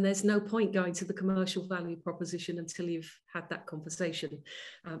 and there's no point going to the commercial value proposition until you've had that conversation.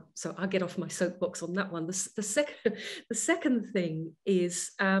 So I'll get off my soapbox on that one. The second thing is,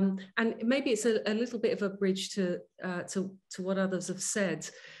 and maybe it's a little bit of a bridge to what others have said.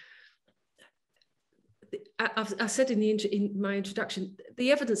 I said in my introduction,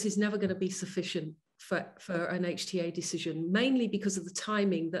 the evidence is never going to be sufficient for an HTA decision, mainly because of the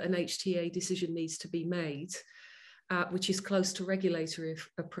timing that an HTA decision needs to be made, which is close to regulatory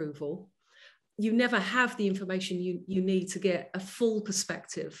approval. You never have the information you need to get a full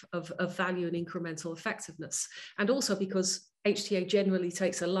perspective of value and incremental effectiveness. And also because HTA generally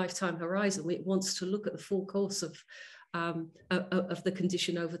takes a lifetime horizon, it wants to look at the full course of the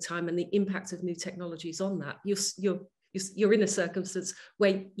condition over time and the impact of new technologies on that. You're in a circumstance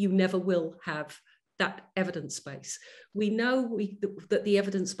where you never will have that evidence base. We know that the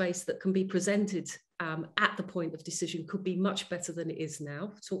evidence base that can be presented at the point of decision could be much better than it is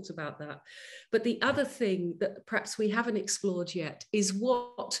now. I've talked about that. But the other thing that perhaps we haven't explored yet is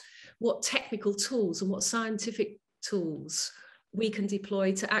what technical tools and what scientific tools we can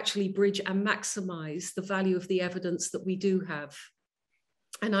deploy to actually bridge and maximize the value of the evidence that we do have.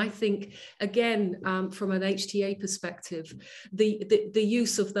 And I think, again, from an HTA perspective, the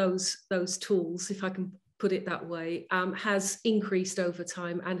use of those tools, if I can put it that way, has increased over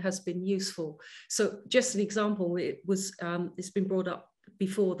time and has been useful. So just an example, it's been brought up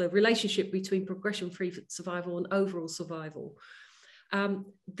before, the relationship between progression-free survival and overall survival.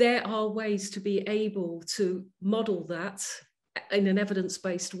 There are ways to be able to model that in an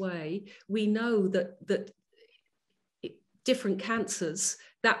evidence-based way. We know that different cancers,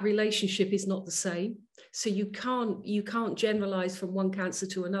 that relationship is not the same. So you can't generalize from one cancer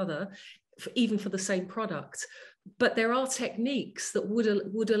to another, even for the same product. But there are techniques that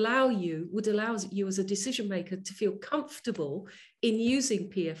would allow you as a decision maker to feel comfortable in using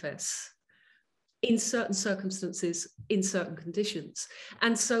PFS in certain circumstances, in certain conditions.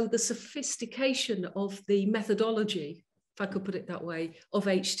 And so the sophistication of the methodology, if I could put it that way, of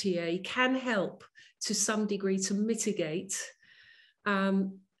HTA can help to some degree to mitigate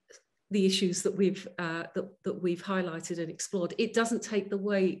the issues that we've highlighted and explored. It doesn't take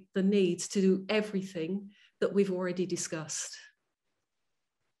away the need to do everything that we've already discussed.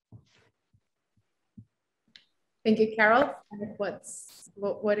 Thank you, Carol.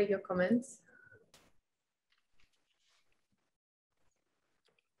 What are your comments?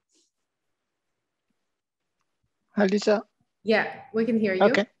 Hi, Lisa. Yeah, we can hear you.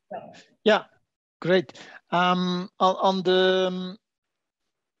 Okay. Yeah, great. On the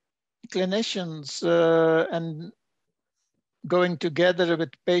clinicians and going together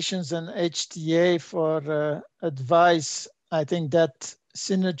with patients and HTA for advice, I think that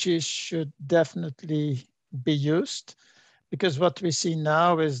synergy should definitely be used, because what we see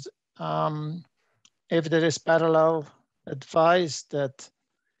now is if there is parallel advice, that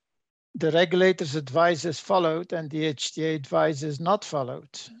the regulator's advice is followed and the HTA advice is not followed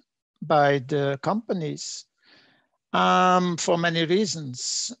by the companies for many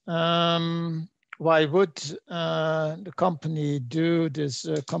reasons. Why would the company do this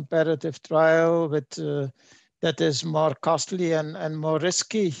comparative trial with that is more costly and more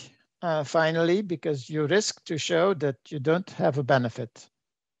risky finally, because you risk to show that you don't have a benefit.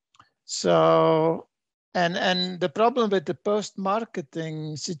 So, and the problem with the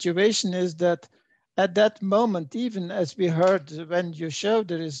post-marketing situation is that at that moment, even as we heard, when you show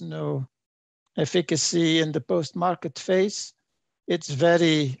there is no efficacy in the post-market phase, it's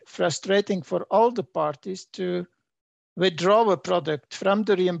very frustrating for all the parties to withdraw a product from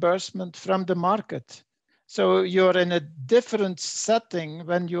the reimbursement, from the market. So you're in a different setting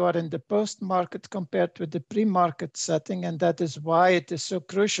when you are in the post-market compared with the pre-market setting. And that is why it is so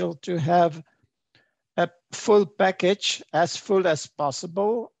crucial to have a full package, as full as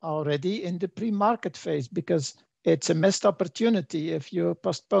possible already in the pre-market phase, because it's a missed opportunity if you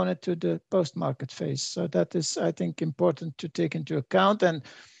postpone it to the post-market phase. So that is, I think, important to take into account. And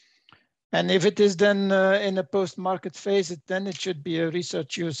if it is then in a post-market phase, then it should be a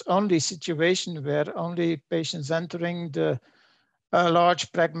research use only situation where only patients entering the a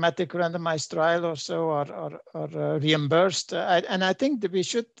large pragmatic randomized trial or so are reimbursed. And I think that we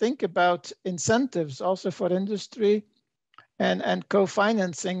should think about incentives also for industry and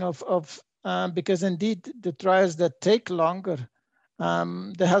co-financing because indeed the trials that take longer,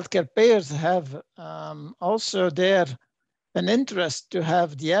 the healthcare payers have also there an interest to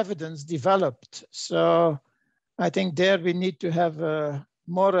have the evidence developed. So I think there we need to have a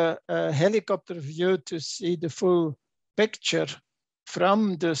helicopter view to see the full picture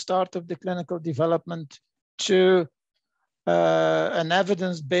from the start of the clinical development to an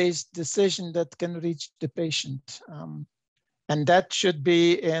evidence-based decision that can reach the patient. And that should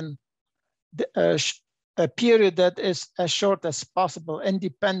be in a period that is as short as possible,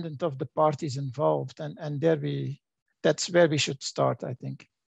 independent of the parties involved. And that's where we should start, I think.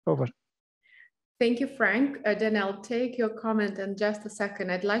 Over. Thank you, Frank. Then I'll take your comment in just a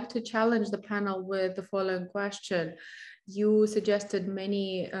second. I'd like to challenge the panel with the following question. You suggested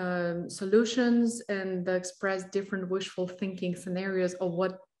many solutions and expressed different wishful thinking scenarios of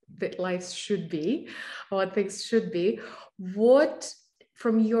what the lives should be, or what things should be. What,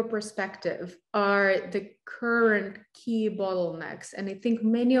 from your perspective, are the current key bottlenecks? And I think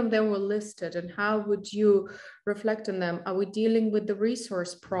many of them were listed, and how would you reflect on them? Are we dealing with the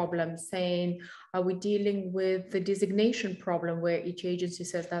resource problem, saying, are we dealing with the designation problem where each agency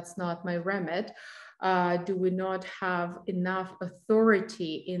says that's not my remit? Do we not have enough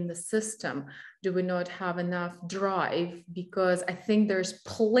authority in the system? Do we not have enough drive? Because I think there's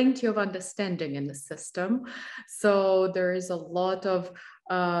plenty of understanding in the system. So there is a lot of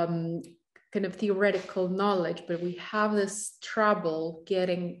kind of theoretical knowledge, but we have this trouble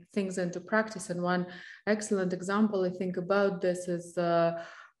getting things into practice. And one excellent example I think about this is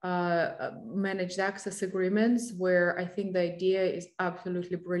managed access agreements, where I think the idea is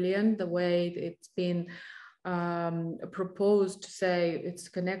absolutely brilliant. The way it's been proposed to say, it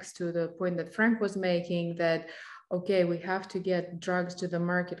connects to the point that Frank was making, that okay, we have to get drugs to the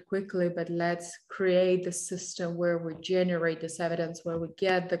market quickly, but let's create the system where we generate this evidence, where we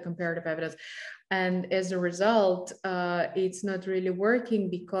get the comparative evidence. And as a result, it's not really working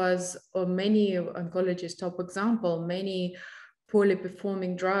because many oncologists, top example, many poorly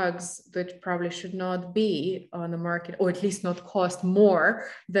performing drugs that probably should not be on the market, or at least not cost more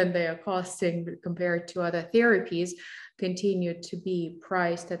than they are costing compared to other therapies, continue to be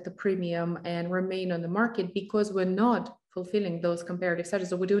priced at the premium and remain on the market because we're not fulfilling those comparative studies.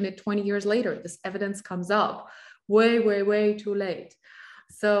 So we're doing it 20 years later. This evidence comes up way, way, way too late.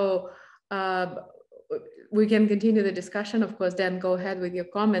 So we can continue the discussion, of course. Dan, go ahead with your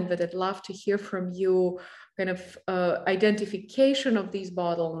comment, but I'd love to hear from you kind of identification of these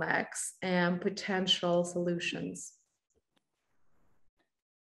bottlenecks and potential solutions.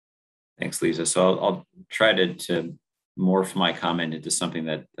 Thanks, Lisa. So I'll try to morph my comment into something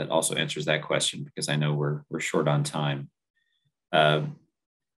that also answers that question, because I know we're short on time.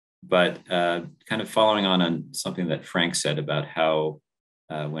 But kind of following on something that Frank said about how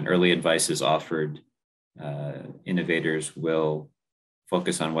when early advice is offered, innovators will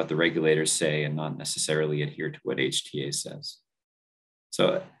focus on what the regulators say and not necessarily adhere to what HTA says.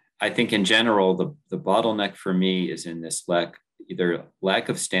 So I think in general, the bottleneck for me is in this either lack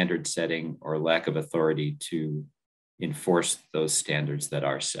of standard setting or lack of authority to enforce those standards that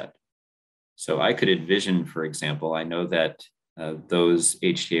are set. So I could envision, for example, I know that those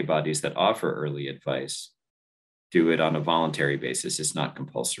HTA bodies that offer early advice do it on a voluntary basis. It's not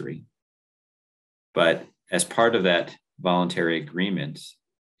compulsory. But as part of that voluntary agreement,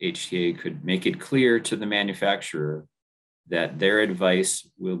 HTA could make it clear to the manufacturer that their advice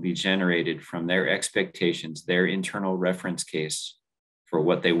will be generated from their expectations, their internal reference case for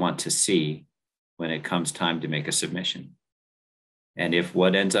what they want to see when it comes time to make a submission. And if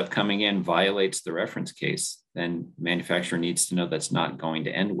what ends up coming in violates the reference case, then the manufacturer needs to know that's not going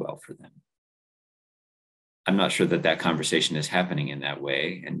to end well for them. I'm not sure that conversation is happening in that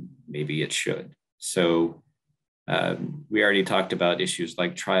way, and maybe it should. So we already talked about issues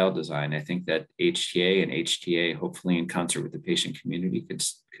like trial design. I think that HTA and HTA, hopefully in concert with the patient community,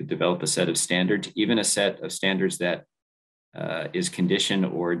 could develop a set of standards, even a set of standards that is condition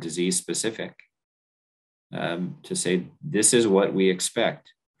or disease specific, to say this is what we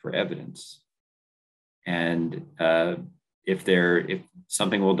expect for evidence. And if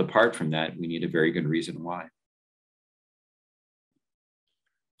something will depart from that, we need a very good reason why.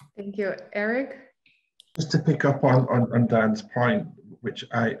 Thank you. Eric? Just to pick up on Dan's point, which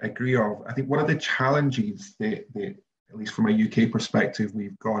I agree of, I think one of the challenges that at least from a UK perspective,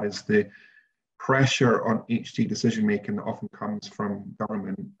 we've got is the pressure on HTA decision making that often comes from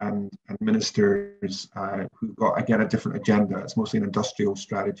government and ministers who've got, again, a different agenda. It's mostly an industrial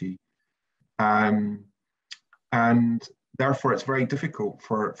strategy. And therefore, it's very difficult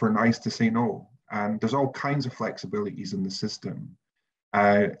for NICE to say no. And there's all kinds of flexibilities in the system.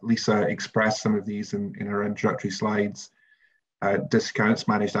 Lisa expressed some of these in her introductory slides. Discounts,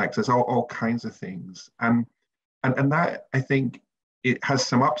 managed access, all kinds of things. And that, I think, it has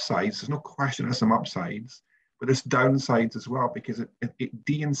some upsides. There's no question it has some upsides, but there's downsides as well, because it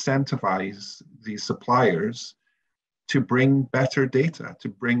de-incentivizes these suppliers to bring better data, to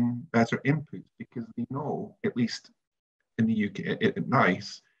bring better input, because they know, at least in the UK, at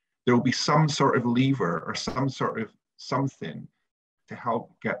NICE, there will be some sort of lever or some sort of something to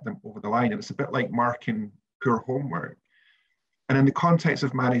help get them over the line. And it's a bit like marking poor homework. And in the context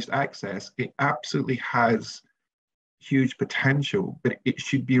of managed access, it absolutely has huge potential, but it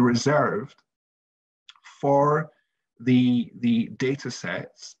should be reserved for the data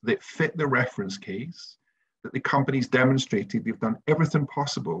sets that fit the reference case, that the companies demonstrated they've done everything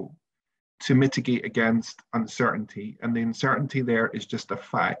possible to mitigate against uncertainty, and the uncertainty there is just a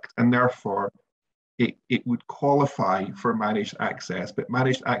fact, and therefore it would qualify for managed access, but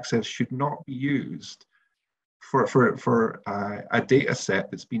managed access should not be used for a data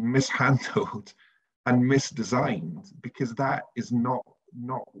set that's been mishandled and misdesigned, because that is not,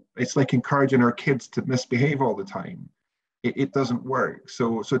 it's like encouraging our kids to misbehave all the time. It doesn't work.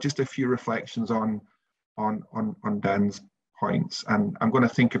 So just a few reflections on Dan's points, and I'm going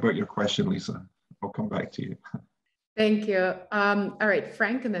to think about your question, Lisa. I'll come back to you. Thank you. All right,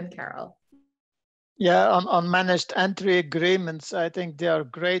 Frank, and then Carol. Yeah, on managed entry agreements, I think they are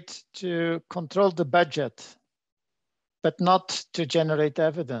great to control the budget, but not to generate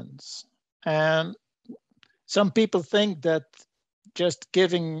evidence. And some people think that just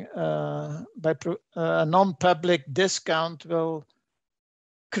giving a non-public discount will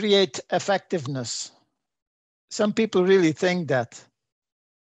create effectiveness. Some people really think that,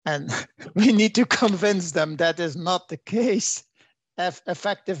 and we need to convince them that is not the case.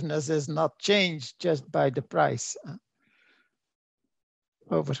 Effectiveness is not changed just by the price.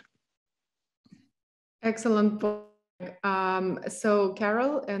 Over. Excellent point. So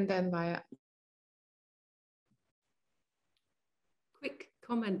Carol, and then Maya. Quick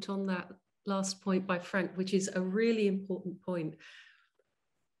comment on that last point by Frank, which is a really important point.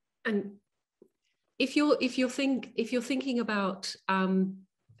 And if you're thinking about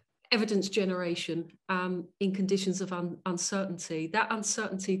evidence generation in conditions of uncertainty, that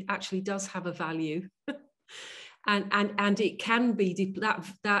uncertainty actually does have a value, and it can be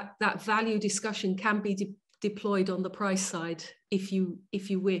that value discussion can be deployed on the price side if you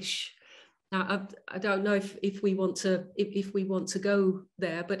wish. Now, I don't know if we want to go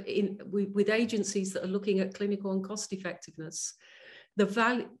there, but with agencies that are looking at clinical and cost effectiveness, the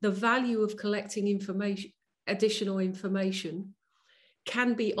value of collecting information, additional information,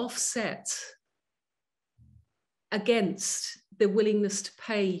 can be offset against the willingness to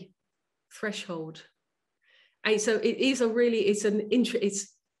pay threshold. And so it is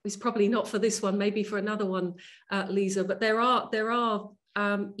it's probably not for this one, maybe for another one, Lisa, but there are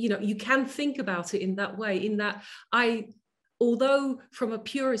you can think about it in that way, in that although from a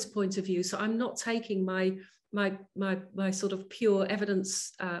purist point of view, so I'm not taking my sort of pure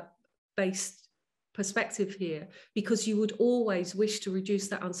evidence based perspective here, because you would always wish to reduce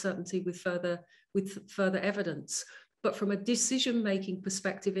that uncertainty with further evidence. But from a decision-making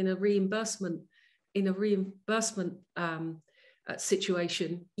perspective, in a reimbursement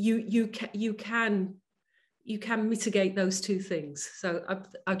situation, you can mitigate those two things. So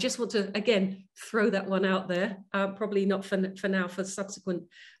I just want to again throw that one out there. Probably not for now, for subsequent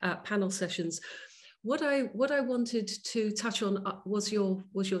panel sessions. What I wanted to touch on was your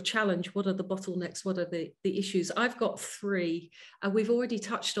challenge. What are the bottlenecks? What are the issues? I've got three. We've already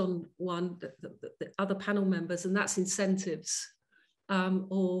touched on one, the other panel members, and that's incentives,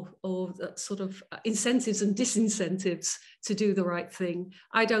 or sort of incentives and disincentives to do the right thing.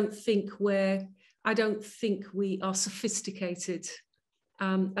 I don't think we are sophisticated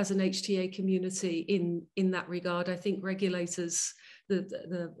as an HTA community in that regard. I think regulators,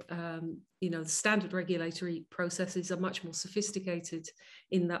 the standard regulatory processes are much more sophisticated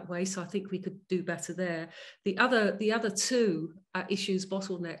in that way. So I think we could do better there. The other two issues,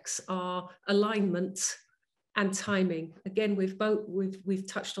 bottlenecks, are alignment and timing. Again, we've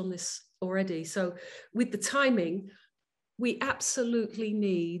touched on this already. So with the timing, we absolutely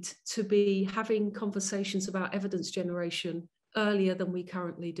need to be having conversations about evidence generation earlier than we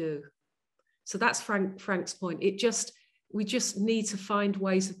currently do. So that's Frank's point. we just need to find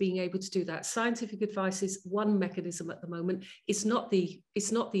ways of being able to do that. Scientific advice is one mechanism at the moment. It's not the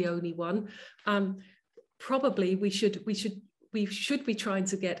only one. Probably we should be trying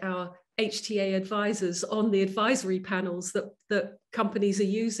to get our HTA advisors on the advisory panels that companies are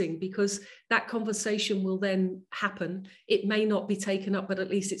using, because that conversation will then happen. It may not be taken up, but at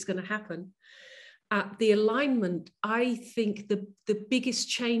least it's going to happen. The alignment, I think the biggest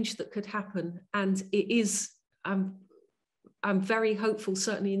change that could happen, and it is, I'm very hopeful,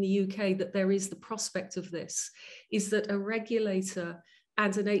 certainly in the UK, that there is the prospect of this, is that a regulator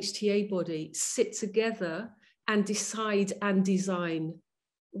and an HTA body sit together and decide and design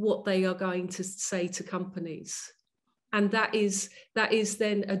what they are going to say to companies. And that is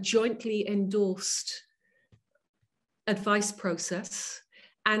then a jointly endorsed advice process,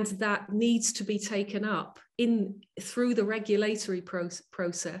 and that needs to be taken up through the regulatory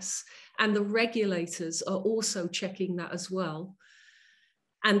process, and the regulators are also checking that as well.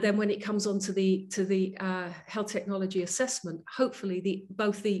 And then when it comes on to the health technology assessment, hopefully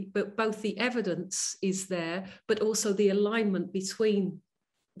both the evidence is there, but also the alignment between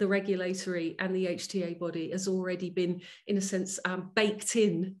the regulatory and the HTA body has already been, in a sense, baked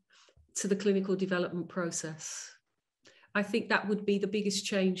in to the clinical development process. I think that would be the biggest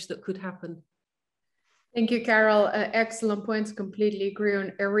change that could happen. Thank you, Carol. Excellent points. Completely agree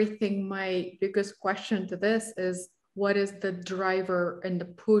on everything. My biggest question to this is, what is the driver and the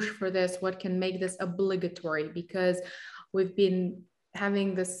push for this? What can make this obligatory? Because we've been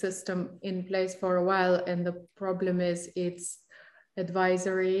having this system in place for a while, and the problem is it's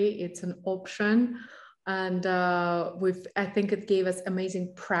advisory, it's an option. And I think it gave us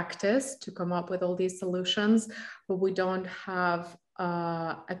amazing practice to come up with all these solutions, but we don't have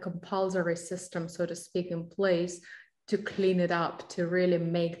a compulsory system, so to speak, in place to clean it up, to really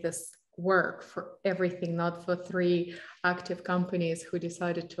make this work for everything, not for 3 active companies who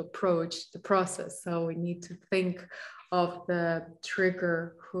decided to approach the process. So we need to think of the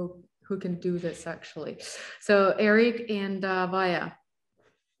trigger who can do this actually. So Eric and Vaya.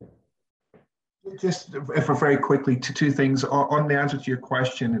 Just if we're very quickly to 2 things on the answer to your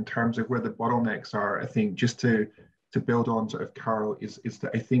question in terms of where the bottlenecks are. I think just to build on sort of Carol is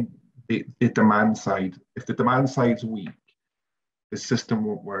that I think the demand side, if the demand side's weak, the system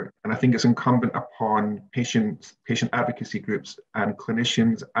won't work. And I think it's incumbent upon patient advocacy groups and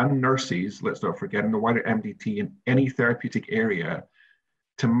clinicians and nurses, let's not forget, in the wider MDT in any therapeutic area,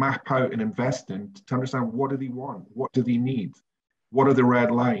 to map out and invest in, to understand what do they want, what do they need, what are the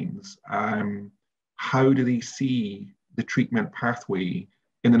red lines, how do they see the treatment pathway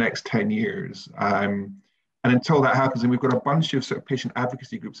in the next 10 years. And until that happens, and we've got a bunch of sort of patient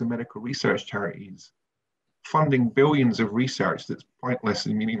advocacy groups and medical research charities funding billions of research that's pointless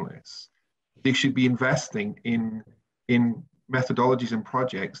and meaningless. They should be investing in methodologies and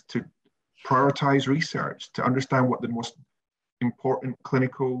projects to prioritize research, to understand what the most important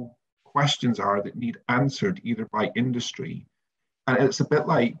clinical questions are that need answered either by industry. And it's a bit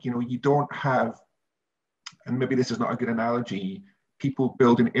like, you don't have, and maybe this is not a good analogy, people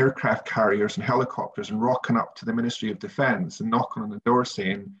building aircraft carriers and helicopters and rocking up to the Ministry of Defense and knocking on the door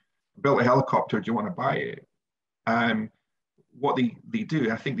saying, built a helicopter, do you want to buy it? What they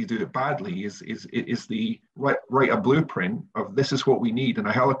do, I think they do it badly, is they write a blueprint of this is what we need in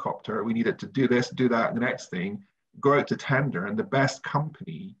a helicopter. We need it to do this, do that, and the next thing, go out to tender, and the best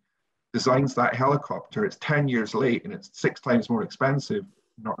company designs that helicopter. It's 10 years late and it's 6 times more expensive,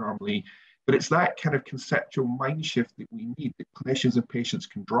 not normally, but it's that kind of conceptual mind shift that we need, that clinicians and patients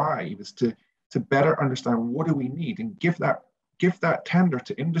can drive, is to better understand what do we need and give that tender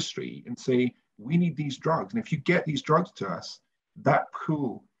to industry and say, we need these drugs. And if you get these drugs to us, that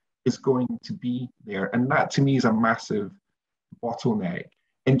pool is going to be there. And that to me is a massive bottleneck.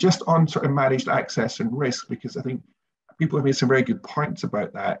 And just on sort of managed access and risk, because I think people have made some very good points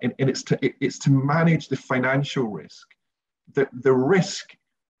about that. And it's to manage the financial risk, the risk,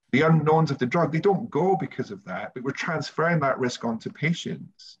 the unknowns of the drug. They don't go because of that, but we're transferring that risk onto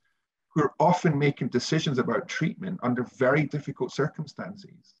patients who are often making decisions about treatment under very difficult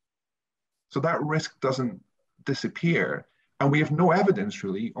circumstances. So that risk doesn't disappear. And we have no evidence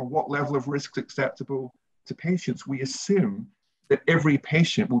really on what level of risk is acceptable to patients. We assume that every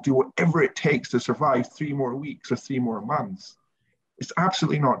patient will do whatever it takes to survive 3 more weeks or 3 more months. It's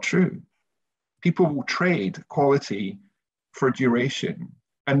absolutely not true. People will trade quality for duration.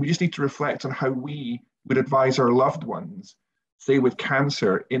 And we just need to reflect on how we would advise our loved ones, say with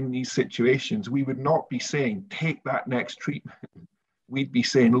cancer in these situations. We would not be saying, take that next treatment. We'd be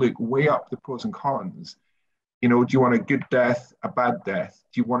saying, look, weigh up the pros and cons. Do you want a good death, a bad death?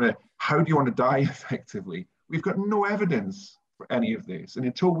 How do you want to die effectively? We've got no evidence for any of this. And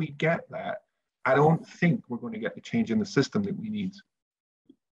until we get that, I don't think we're going to get the change in the system that we need.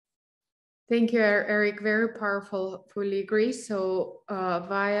 Thank you, Eric. Very powerful, fully agree. So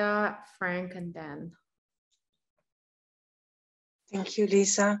Vaya, Frank, and Dan. Thank you,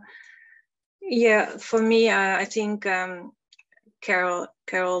 Lisa. Yeah, for me, I think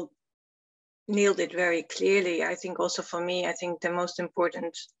Carol nailed it very clearly. I think also for me, I think the most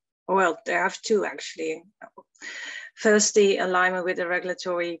important, well, there are two actually. First, the alignment with the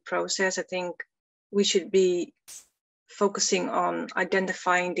regulatory process. I think we should be focusing on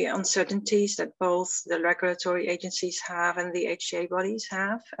identifying the uncertainties that both the regulatory agencies have and the HTA bodies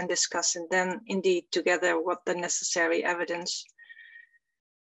have, and discussing then indeed together what the necessary evidence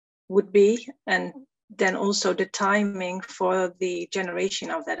would be, and then also the timing for the generation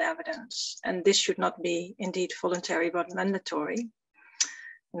of that evidence. And this should not be indeed voluntary but mandatory.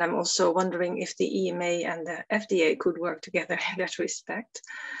 And I'm also wondering if the EMA and the FDA could work together in that respect.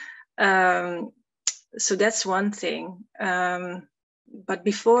 So that's one thing. But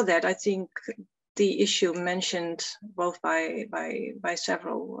before that, I think the issue mentioned both by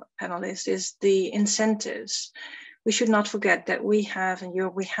several panelists is the incentives. We should not forget that we have in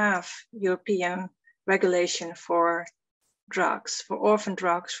Europe, we have European regulation for drugs, for orphan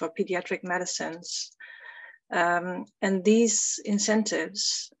drugs, for pediatric medicines. And these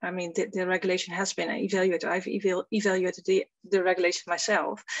incentives, I mean, the regulation has been evaluated. I've evaluated the regulation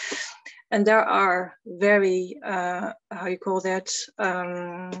myself. And there are very, how you call that,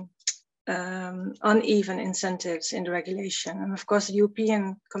 uneven incentives in the regulation. And of course, the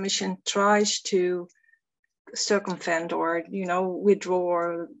European Commission tries to circumvent or, you know, withdraw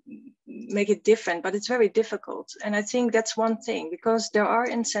or make it different, but it's very difficult. And I think that's one thing, because there are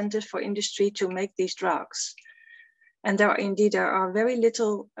incentives for industry to make these drugs. And there are very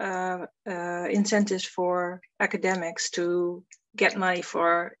little incentives for academics to get money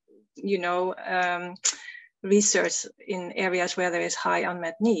for, you know, research in areas where there is high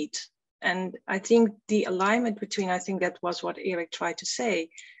unmet need. And I think the alignment between, I think that was what Eric tried to say,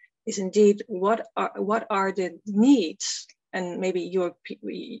 is indeed what are the needs, and maybe you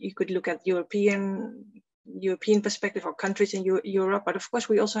could look at European perspective or countries in Europe, but of course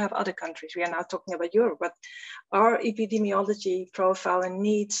we also have other countries. We are now talking about Europe, but our epidemiology profile and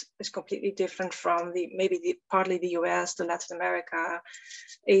needs is completely different from partly the US, the Latin America,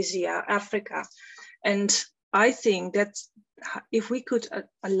 Asia, Africa. And I think that if we could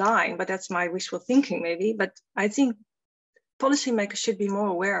align, but that's my wishful thinking maybe, but I think policymakers should be more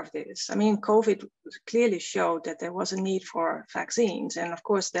aware of this. I mean, COVID clearly showed that there was a need for vaccines. And of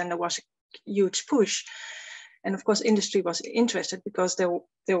course, then there was a huge push. And of course, industry was interested because there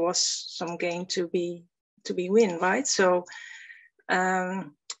was some gain to be win, right? So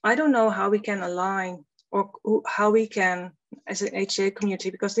I don't know how we can align or how we can, as an HTA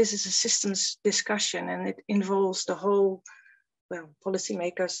community, because this is a systems discussion and it involves the whole, well,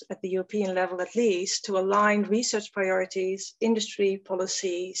 policymakers at the European level at least, to align research priorities, industry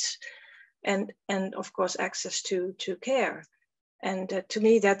policies, and of course access to care. And to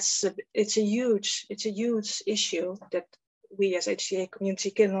me, it's a huge issue that we as HTA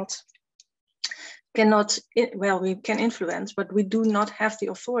community cannot, well, we can influence, but we do not have the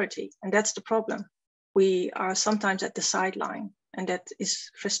authority, and that's the problem. We are sometimes at the sideline, and that is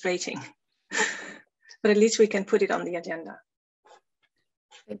frustrating. But at least we can put it on the agenda.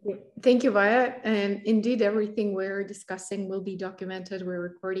 Thank you, Vaya. And indeed, everything we're discussing will be documented. We're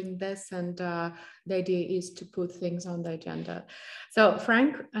recording this, and the idea is to put things on the agenda. So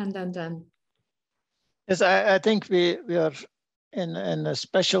Frank, and then Dan. Yes, I think we are in a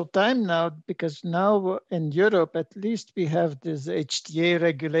special time now, because now in Europe, at least, we have this HTA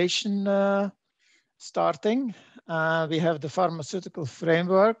regulation starting. We have the pharmaceutical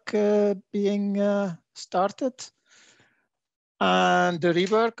framework being started, and the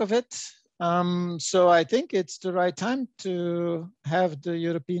rework of it. So I think it's the right time to have the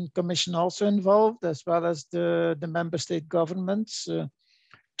European Commission also involved, as well as the member state governments,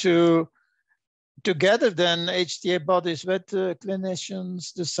 to together then HTA bodies with the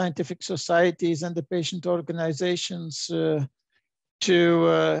clinicians, the scientific societies, and the patient organizations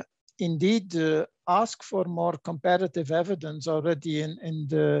to indeed ask for more comparative evidence already in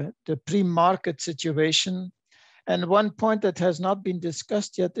the pre-market situation. And one point that has not been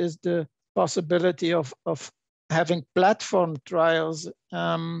discussed yet is the possibility of having platform trials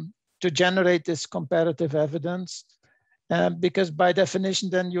to generate this comparative evidence. Because by definition,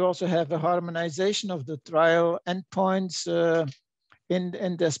 then you also have a harmonization of the trial endpoints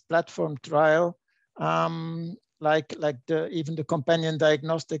in this platform trial, like even the companion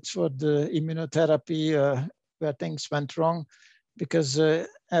diagnostics for the immunotherapy where things went wrong, because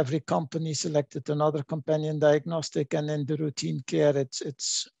every company selected another companion diagnostic, and in the routine care,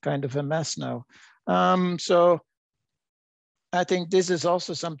 it's kind of a mess now. So I think this is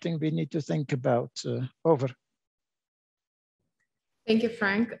also something we need to think about. Over. Thank you,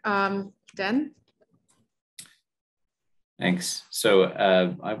 Frank. Dan? Thanks. So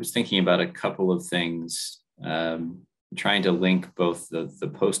I was thinking about a couple of things, trying to link both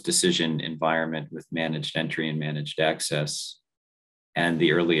the post-decision environment with managed entry and managed access and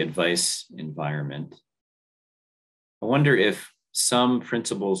the early advice environment. I wonder if some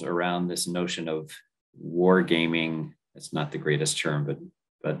principles around this notion of wargaming, it's not the greatest term,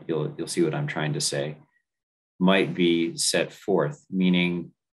 but you'll see what I'm trying to say, might be set forth,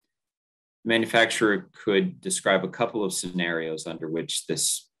 meaning manufacturer could describe a couple of scenarios under which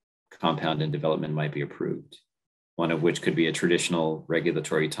this compound in development might be approved, one of which could be a traditional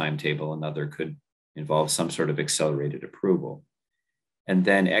regulatory timetable, another could involve some sort of accelerated approval. And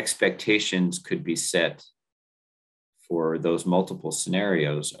then expectations could be set for those multiple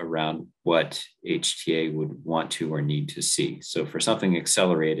scenarios around what HTA would want to or need to see. So for something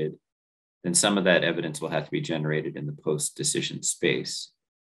accelerated, then some of that evidence will have to be generated in the post-decision space.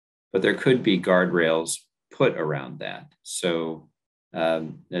 But there could be guardrails put around that. So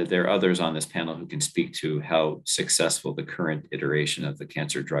there are others on this panel who can speak to how successful the current iteration of the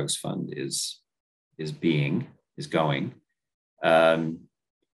Cancer Drugs Fund is going.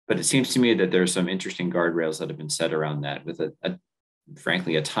 But it seems to me that there are some interesting guardrails that have been set around that with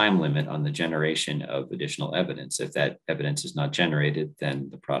frankly, a time limit on the generation of additional evidence. If that evidence is not generated, then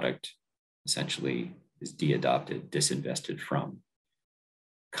the product essentially is de-adopted, disinvested from.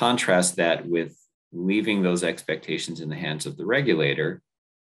 Contrast that with leaving those expectations in the hands of the regulator.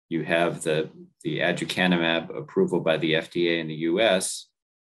 You have the aducanumab approval by the FDA in the US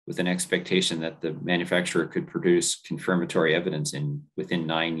with an expectation that the manufacturer could produce confirmatory evidence within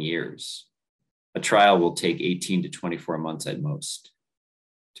 9 years. A trial will take 18 to 24 months at most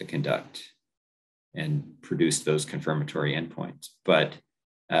to conduct and produce those confirmatory endpoints. But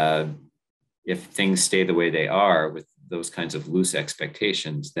if things stay the way they are with those kinds of loose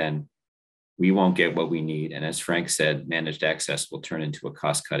expectations, then we won't get what we need. And as Frank said, managed access will turn into a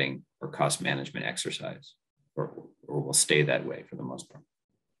cost-cutting or cost management exercise, or will stay that way for the most part.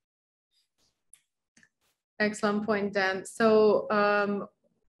 Excellent point, Dan. So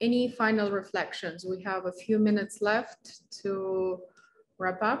any final reflections? We have a few minutes left to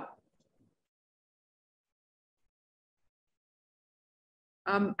wrap up.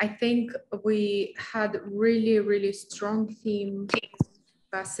 I think we had really, really strong theme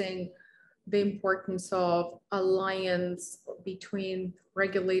discussing the importance of alliance between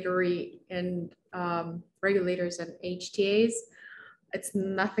regulators and HTAs. It's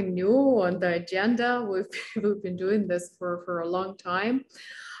nothing new on the agenda. We've been doing this for a long time,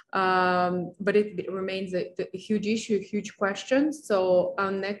 but it remains a huge issue, a huge question. So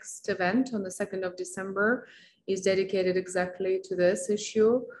our next event on the 2nd of December is dedicated exactly to this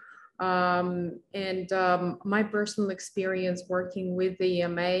issue. My personal experience working with the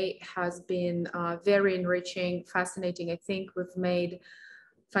EMA has been very enriching, fascinating. I think we've made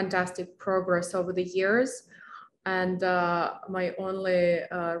fantastic progress over the years. And my only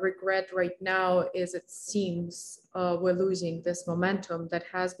regret right now is it seems we're losing this momentum that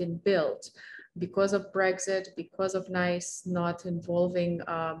has been built because of Brexit, because of NICE not being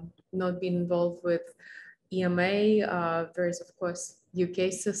involved with EMA. There is, of course,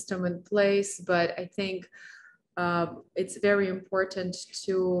 UK system in place, but I think it's very important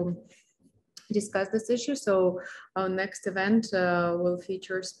to discuss this issue. So our next event will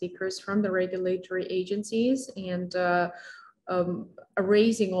feature speakers from the regulatory agencies and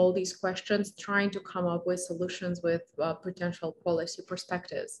raising all these questions, trying to come up with solutions with potential policy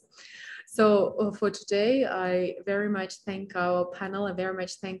perspectives. So for today, I very much thank our panel. I very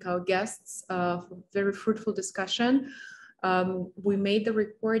much thank our guests for very fruitful discussion. We made the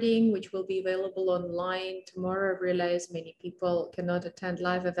recording, which will be available online tomorrow. I realize many people cannot attend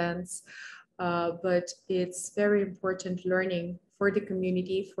live events, but it's very important learning for the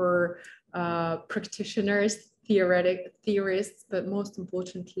community, for practitioners, theorists, but most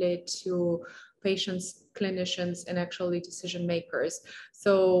importantly to patients, clinicians, and actually decision makers.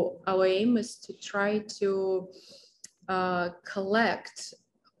 So our aim is to try to collect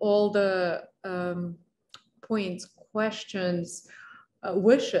all the points, questions,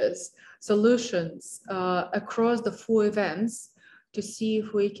 wishes, solutions across the 4 events to see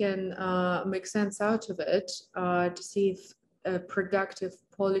if we can make sense out of it, to see if productive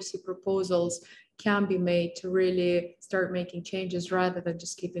policy proposals can be made to really start making changes rather than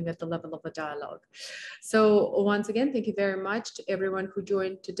just keeping at the level of a dialogue. So once again, thank you very much to everyone who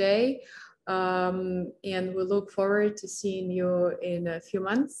joined today. And we look forward to seeing you in a few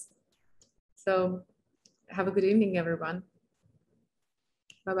months. So have a good evening, everyone.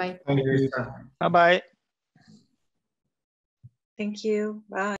 Bye-bye. Thank you. Bye-bye. Thank you.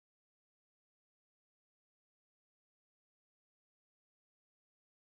 Bye.